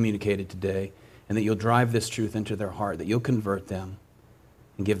communicated today, and that you'll drive this truth into their heart, that you'll convert them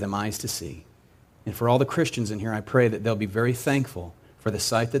and give them eyes to see. And for all the Christians in here, I pray that they'll be very thankful for the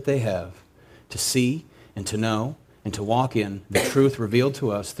sight that they have to see and to know and to walk in the truth revealed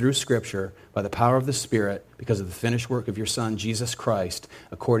to us through Scripture by the power of the Spirit because of the finished work of your Son, Jesus Christ,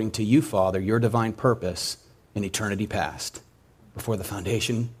 according to you, Father, your divine purpose in eternity past, before the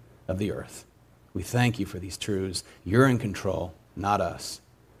foundation of the earth. We thank you for these truths. You're in control, not us.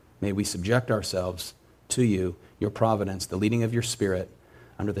 May we subject ourselves to you, your providence, the leading of your Spirit,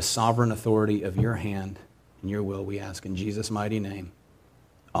 under the sovereign authority of your hand and your will, we ask in Jesus' mighty name.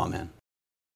 Amen.